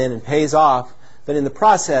comes in and pays off, but in the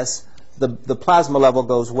process, the plasma level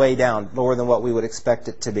goes way down, lower than what we would expect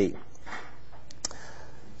it to be.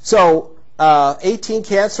 So 18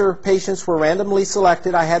 cancer patients were randomly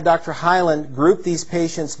selected. I had Dr. Hyland group these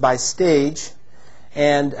patients by stage,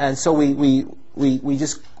 and so they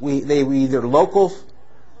were either local,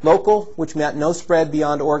 which meant no spread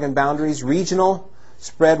beyond organ boundaries, regional,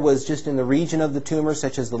 spread was just in the region of the tumor,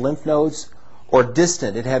 such as the lymph nodes, or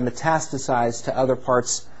distant. It had metastasized to other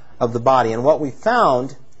parts of the body. And what we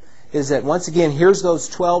found is that, once again, here's those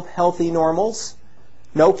 12 healthy normals.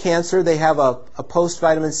 No cancer. They have a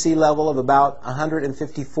post-vitamin C level of about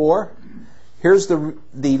 154. Here's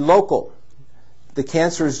the local. The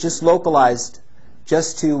cancer is just localized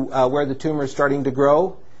just to where the tumor is starting to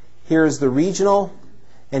grow. Here's the regional,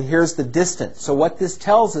 and here's the distant. So what this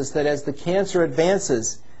tells us that as the cancer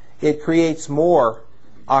advances, it creates more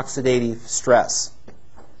oxidative stress.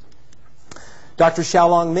 Dr.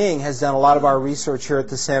 Xiaolong Ming has done a lot of our research here at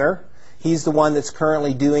the center. He's the one that's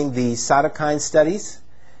currently doing the cytokine studies,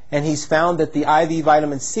 and he's found that the IV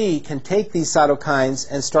vitamin C can take these cytokines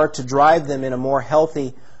and start to drive them in a more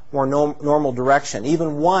healthy, more normal direction.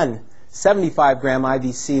 Even one 75-gram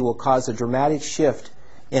IVC will cause a dramatic shift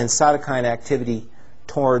in cytokine activity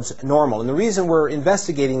towards normal. And the reason we're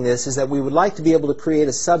investigating this is that we would like to be able to create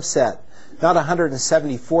a subset, not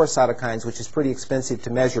 174 cytokines, which is pretty expensive to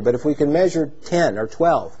measure, but if we can measure 10 or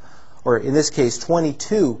 12, or in this case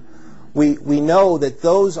 22, we know that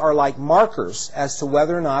those are like markers as to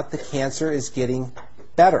whether or not the cancer is getting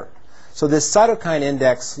better. So this cytokine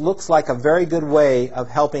index looks like a very good way of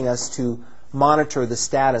helping us to monitor the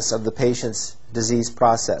status of the patient's disease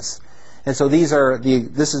process. And so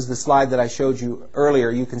this is the slide that I showed you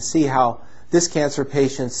earlier. You can see how this cancer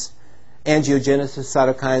patient's angiogenesis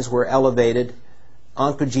cytokines were elevated,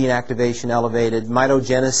 oncogene activation elevated,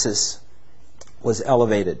 mitogenesis was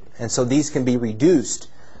elevated. And so these can be reduced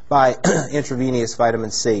by intravenous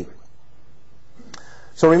vitamin C.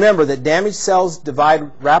 So remember that damaged cells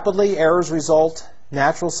divide rapidly, errors result,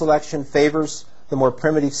 natural selection favors the more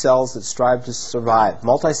primitive cells that strive to survive.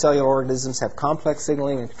 Multicellular organisms have complex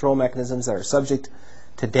signaling and control mechanisms that are subject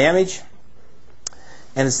to damage,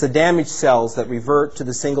 and it's the damaged cells that revert to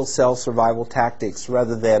the single-cell survival tactics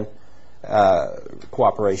rather than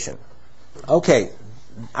cooperation. Okay,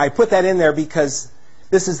 I put that in there because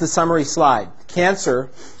this is the summary slide. Cancer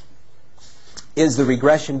is the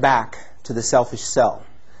regression back to the selfish cell.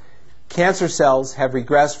 Cancer cells have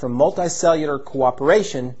regressed from multicellular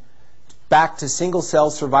cooperation back to single-cell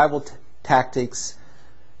survival tactics,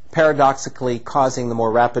 paradoxically causing the more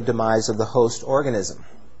rapid demise of the host organism.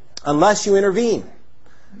 Unless you intervene.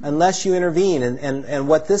 Unless you intervene. And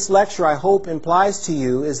what this lecture, I hope, implies to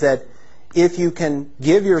you is that if you can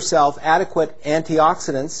give yourself adequate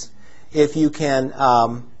antioxidants, if you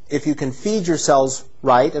can feed your cells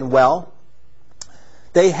right and well,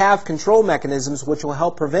 they have control mechanisms which will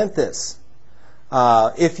help prevent this.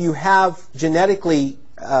 If you have genetically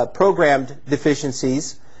programmed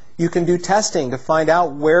deficiencies, you can do testing to find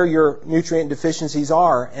out where your nutrient deficiencies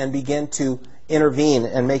are and begin to intervene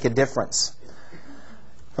and make a difference.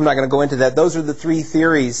 I'm not going to go into that. Those are the three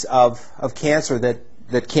theories of cancer,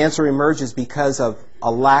 that cancer emerges because of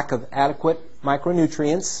a lack of adequate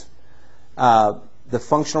micronutrients, the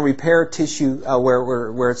functional repair tissue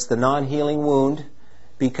where it's the non-healing wound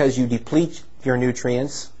because you deplete your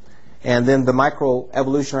nutrients, and then the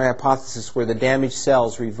microevolutionary hypothesis where the damaged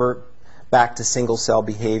cells revert back to single-cell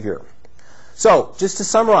behavior. So, just to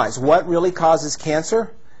summarize, what really causes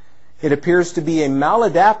cancer? It appears to be a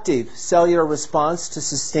maladaptive cellular response to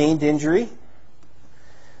sustained injury.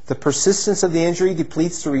 The persistence of the injury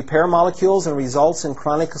depletes the repair molecules and results in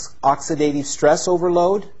chronic oxidative stress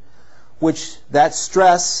overload, which that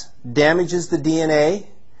stress damages the DNA.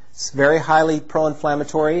 It's very highly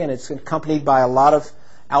pro-inflammatory, and it's accompanied by a lot of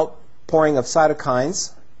outpouring of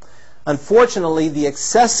cytokines. Unfortunately, the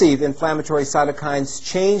excessive inflammatory cytokines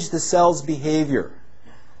change the cell's behavior.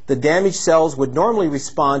 The damaged cells would normally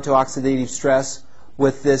respond to oxidative stress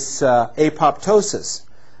with this apoptosis.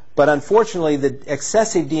 But unfortunately, the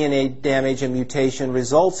excessive DNA damage and mutation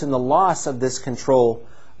results in the loss of this control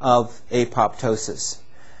of apoptosis.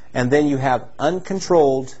 And then you have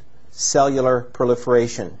uncontrolled cellular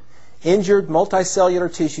proliferation. Injured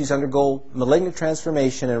multicellular tissues undergo malignant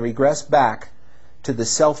transformation and regress back to the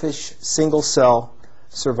selfish single-cell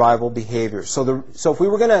survival behavior. So if we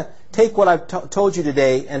were going to take what I've told you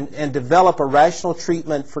today and develop a rational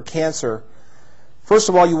treatment for cancer, first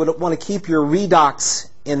of all, you would want to keep your redox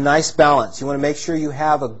in nice balance. You want to make sure you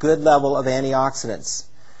have a good level of antioxidants.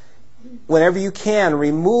 Whenever you can,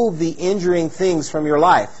 remove the injuring things from your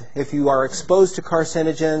life. If you are exposed to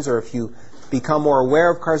carcinogens or if you become more aware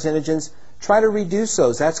of carcinogens, try to reduce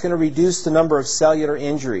those. That's going to reduce the number of cellular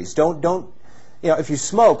injuries. If you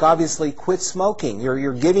smoke, obviously quit smoking.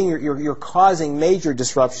 You're causing major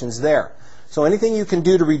disruptions there. So anything you can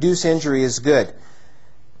do to reduce injury is good.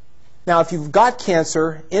 Now, if you've got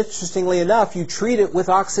cancer, interestingly enough, you treat it with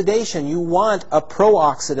oxidation. You want a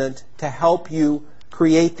pro-oxidant to help you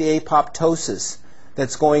create the apoptosis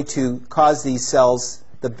that's going to cause these cells,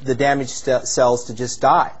 the damaged cells, to just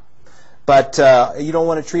die. But you don't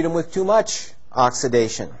want to treat them with too much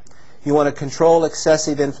oxidation. You want to control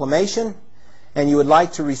excessive inflammation, and you would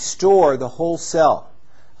like to restore the whole cell.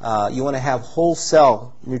 You want to have whole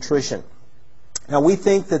cell nutrition. Now, we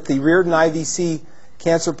think that the Riordan IVC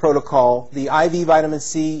cancer protocol, the IV vitamin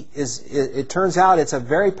C, it turns out it's a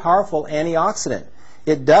very powerful antioxidant.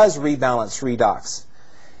 It does rebalance redox.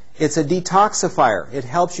 It's a detoxifier. It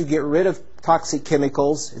helps you get rid of toxic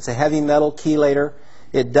chemicals. It's a heavy metal chelator.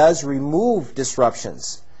 It does remove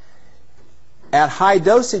disruptions. At high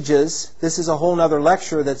dosages, this is a whole other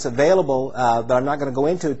lecture that's available, but I'm not going to go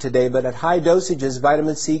into it today, but at high dosages,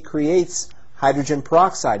 vitamin C creates hydrogen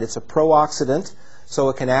peroxide. It's a pro-oxidant, so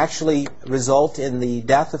it can actually result in the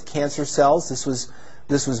death of cancer cells.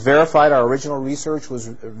 This was verified. Our original research was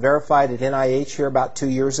verified at NIH here about 2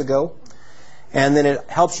 years ago. And then it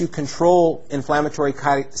helps you control inflammatory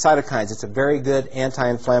cytokines. It's a very good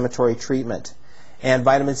anti-inflammatory treatment. And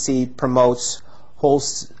vitamin C promotes whole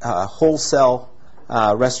cell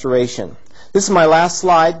restoration. This is my last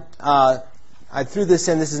slide. I threw this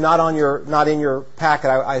in. This is not in your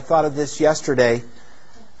packet. I thought of this yesterday.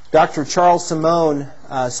 Dr. Charles Simone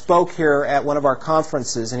spoke here at one of our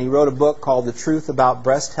conferences, and he wrote a book called The Truth About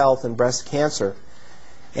Breast Health and Breast Cancer.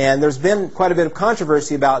 And there's been quite a bit of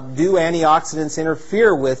controversy about, do antioxidants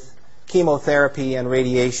interfere with chemotherapy and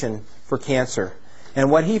radiation for cancer? And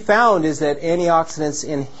what he found is that antioxidants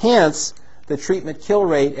enhance the treatment kill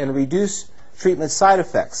rate and reduce treatment side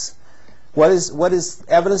effects. What is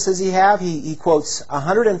evidence does he have? He quotes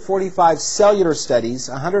 145 cellular studies,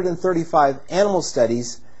 135 animal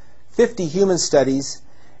studies, 50 human studies,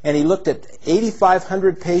 and he looked at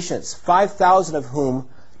 8,500 patients, 5,000 of whom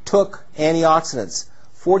took antioxidants.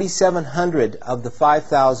 4,700 of the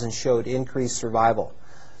 5,000 showed increased survival.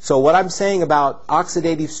 So what I'm saying about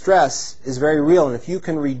oxidative stress is very real, and if you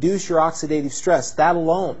can reduce your oxidative stress, that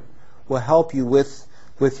alone will help you with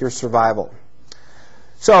your survival.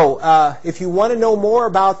 So if you want to know more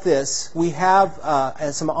about this, we have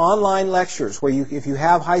some online lectures where if you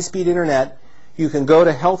have high-speed internet, you can go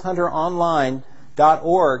to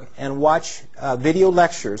healthhunteronline.org and watch video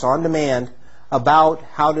lectures on demand about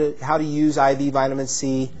how to use IV vitamin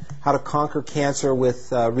C, how to conquer cancer with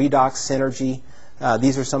redox synergy.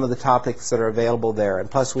 These are some of the topics that are available there. And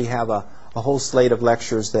plus we have a whole slate of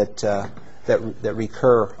lectures that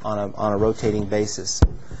recur on a rotating basis.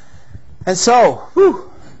 And so,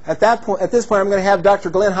 at this point, I'm going to have Dr.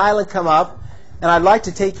 Glenn Hyland come up, and I'd like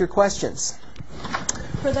to take your questions.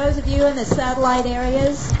 For those of you in the satellite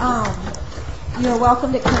areas, you're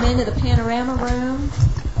welcome to come into the panorama room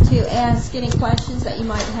to ask any questions that you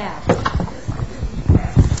might have.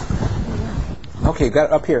 Okay, got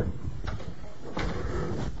it up here.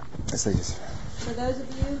 For those of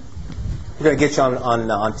you, we're going to get you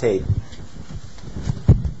on tape.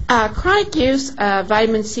 Chronic use of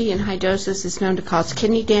vitamin C in high doses is known to cause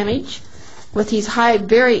kidney damage. With these high,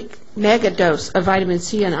 very mega dose of vitamin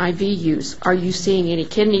C in IV use, are you seeing any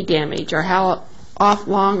kidney damage, or how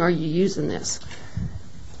long are you using this?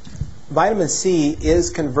 Vitamin C is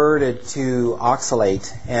converted to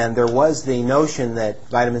oxalate, and there was the notion that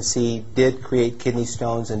vitamin C did create kidney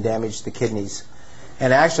stones and damage the kidneys.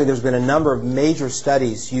 And actually there's been a number of major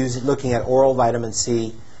studies looking at oral vitamin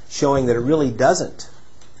C showing that it really doesn't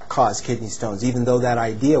cause kidney stones, even though that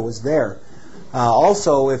idea was there.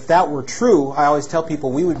 Also, if that were true, I always tell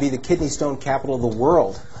people we would be the kidney stone capital of the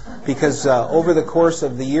world, because over the course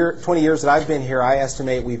of the 20 years that I've been here, I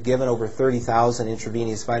estimate we've given over 30,000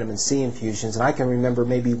 intravenous vitamin C infusions, and I can remember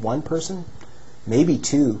maybe one person, maybe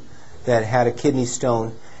two, that had a kidney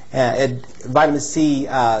stone. Vitamin C,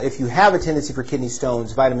 if you have a tendency for kidney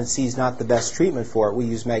stones, vitamin C is not the best treatment for it. We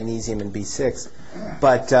use magnesium and B6,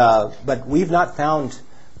 but we've not found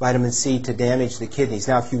vitamin C to damage the kidneys.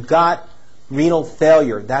 Now, if you've got renal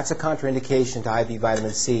failure, that's a contraindication to IV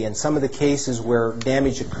vitamin C. In some of the cases where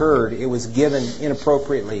damage occurred, it was given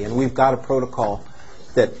inappropriately, and we've got a protocol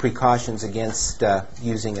that precautions against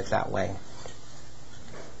using it that way.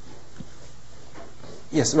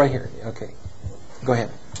 Yes, right here. Okay. Go ahead.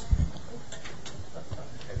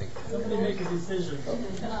 Somebody make a decision.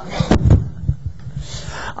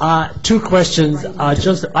 Two questions. I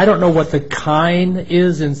don't know what the kine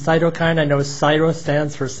is in cytokine. I know cyto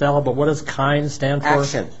stands for cell, but what does kine stand for?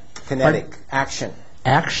 Action. Kinetic. Action.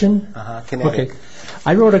 Action? Kinetic. Okay.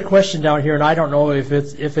 I wrote a question down here, and I don't know if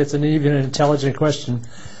it's even an intelligent question.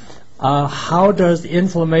 How does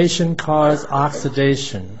inflammation cause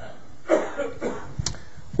oxidation?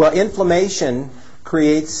 Well, inflammation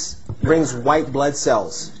brings white blood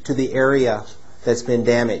cells to the area that's been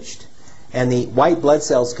damaged. And the white blood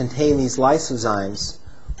cells contain these lysozymes,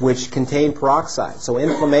 which contain peroxide. So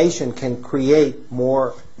inflammation can create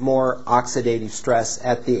more oxidative stress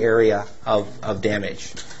at the area of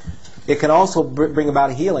damage. It can also bring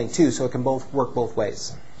about healing too, so it can work both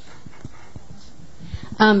ways.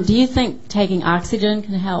 Do you think taking oxygen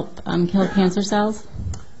can help kill cancer cells?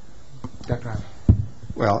 Dr. Harvey.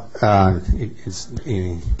 Well, it's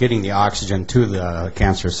getting the oxygen to the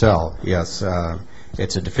cancer cell, yes.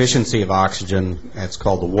 It's a deficiency of oxygen. It's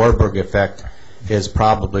called the Warburg effect, is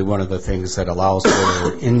probably one of the things that allows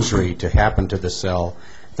for injury to happen to the cell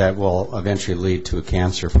that will eventually lead to a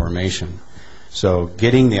cancer formation. So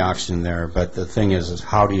getting the oxygen there, but the thing is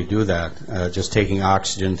how do you do that? Just taking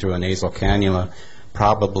oxygen through a nasal cannula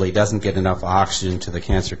probably doesn't get enough oxygen to the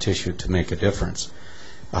cancer tissue to make a difference.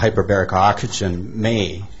 A hyperbaric oxygen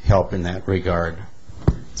may help in that regard.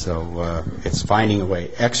 So it's finding a way.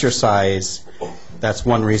 Exercise, that's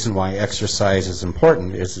one reason why exercise is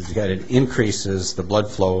important, is that it increases the blood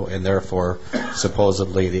flow and therefore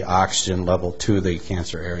supposedly the oxygen level to the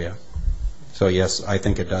cancer area. So yes, I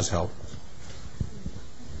think it does help.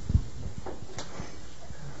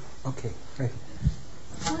 Okay, great.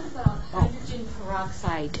 What about hydrogen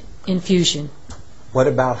peroxide infusion? What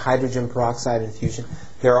about hydrogen peroxide infusion?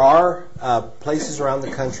 There are places around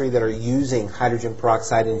the country that are using hydrogen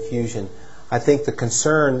peroxide infusion. I think the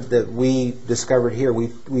concern that we discovered here,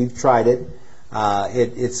 we've tried it.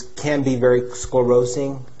 It can be very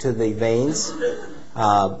sclerosing to the veins.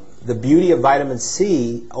 The beauty of vitamin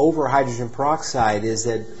C over hydrogen peroxide is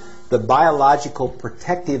that the biological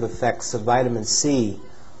protective effects of vitamin C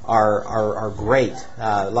are great.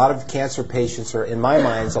 A lot of cancer patients are, in my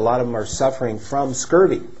mind, a lot of them are suffering from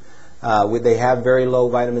scurvy. They have very low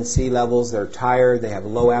vitamin C levels, they're tired, they have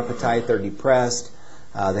low appetite, they're depressed,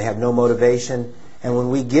 they have no motivation. And when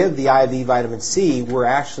we give the IV vitamin C, we're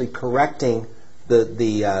actually correcting either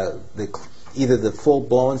the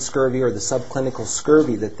full-blown scurvy or the subclinical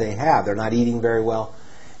scurvy that they have. They're not eating very well.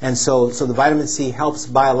 And so the vitamin C helps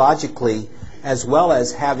biologically as well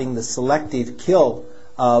as having the selective kill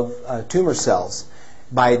of tumor cells.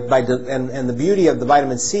 And the beauty of the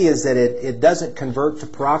vitamin C is that it doesn't convert to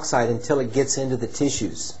peroxide until it gets into the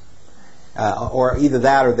tissues. Or either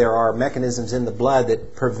that or there are mechanisms in the blood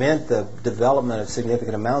that prevent the development of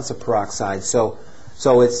significant amounts of peroxide. So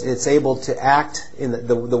it's able to act in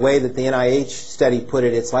the way that the NIH study put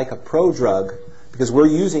it. It's like a prodrug because we're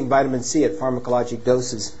using vitamin C at pharmacologic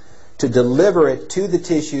doses to deliver it to the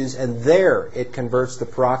tissues, and there it converts the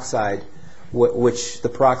peroxide, which the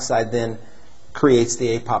peroxide then creates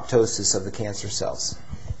the apoptosis of the cancer cells.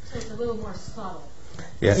 So it's a little more subtle.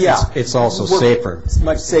 Yeah. It's also safer. It's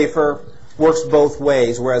much safer, works both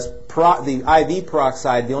ways, whereas the IV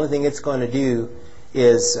peroxide, the only thing it's going to do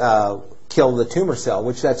is kill the tumor cell,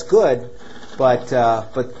 which that's good, but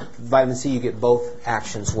vitamin C, you get both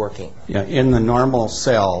actions working. Yeah, in the normal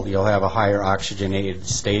cell, you'll have a higher oxygenated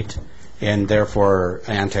state, and therefore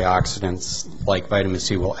antioxidants like vitamin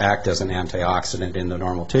C will act as an antioxidant in the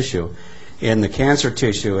normal tissue. In the cancer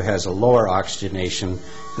tissue, it has a lower oxygenation,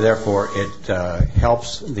 therefore it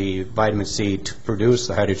helps the vitamin C to produce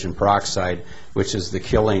the hydrogen peroxide, which is the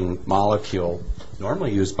killing molecule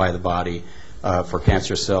normally used by the body for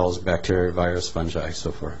cancer cells, bacteria, virus, fungi,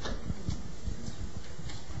 so forth.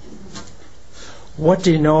 What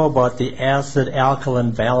do you know about the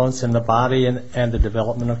acid-alkaline balance in the body and the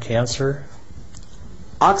development of cancer?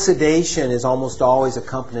 Oxidation is almost always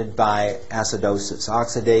accompanied by acidosis.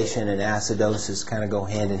 Oxidation and acidosis kind of go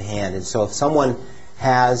hand in hand. And so if someone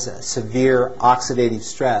has severe oxidative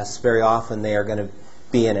stress, very often they are going to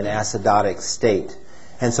be in an acidotic state.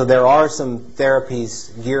 And so there are some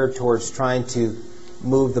therapies geared towards trying to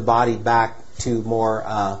move the body back to more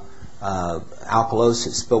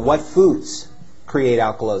alkalosis. But what foods create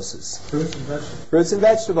alkalosis? Fruits and vegetables. Fruits and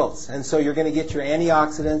vegetables. And so you're going to get your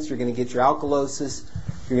antioxidants, you're going to get your alkalosis,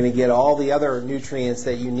 you're going to get all the other nutrients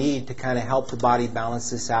that you need to kind of help the body balance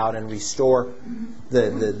this out and restore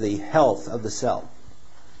the health of the cell.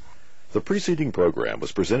 The preceding program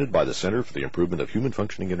was presented by the Center for the Improvement of Human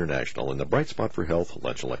Functioning International in the Bright Spot for Health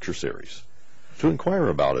Lunch and Lecture Series. To inquire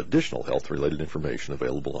about additional health-related information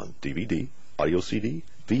available on DVD, audio CD,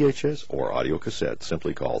 VHS, or audio cassette,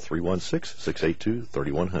 simply call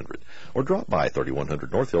 316-682-3100 or drop by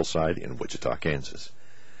 3100 North Hillside in Wichita, Kansas.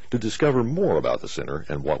 To discover more about the Center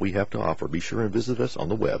and what we have to offer, be sure and visit us on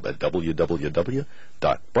the web at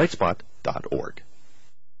www.brightspot.org.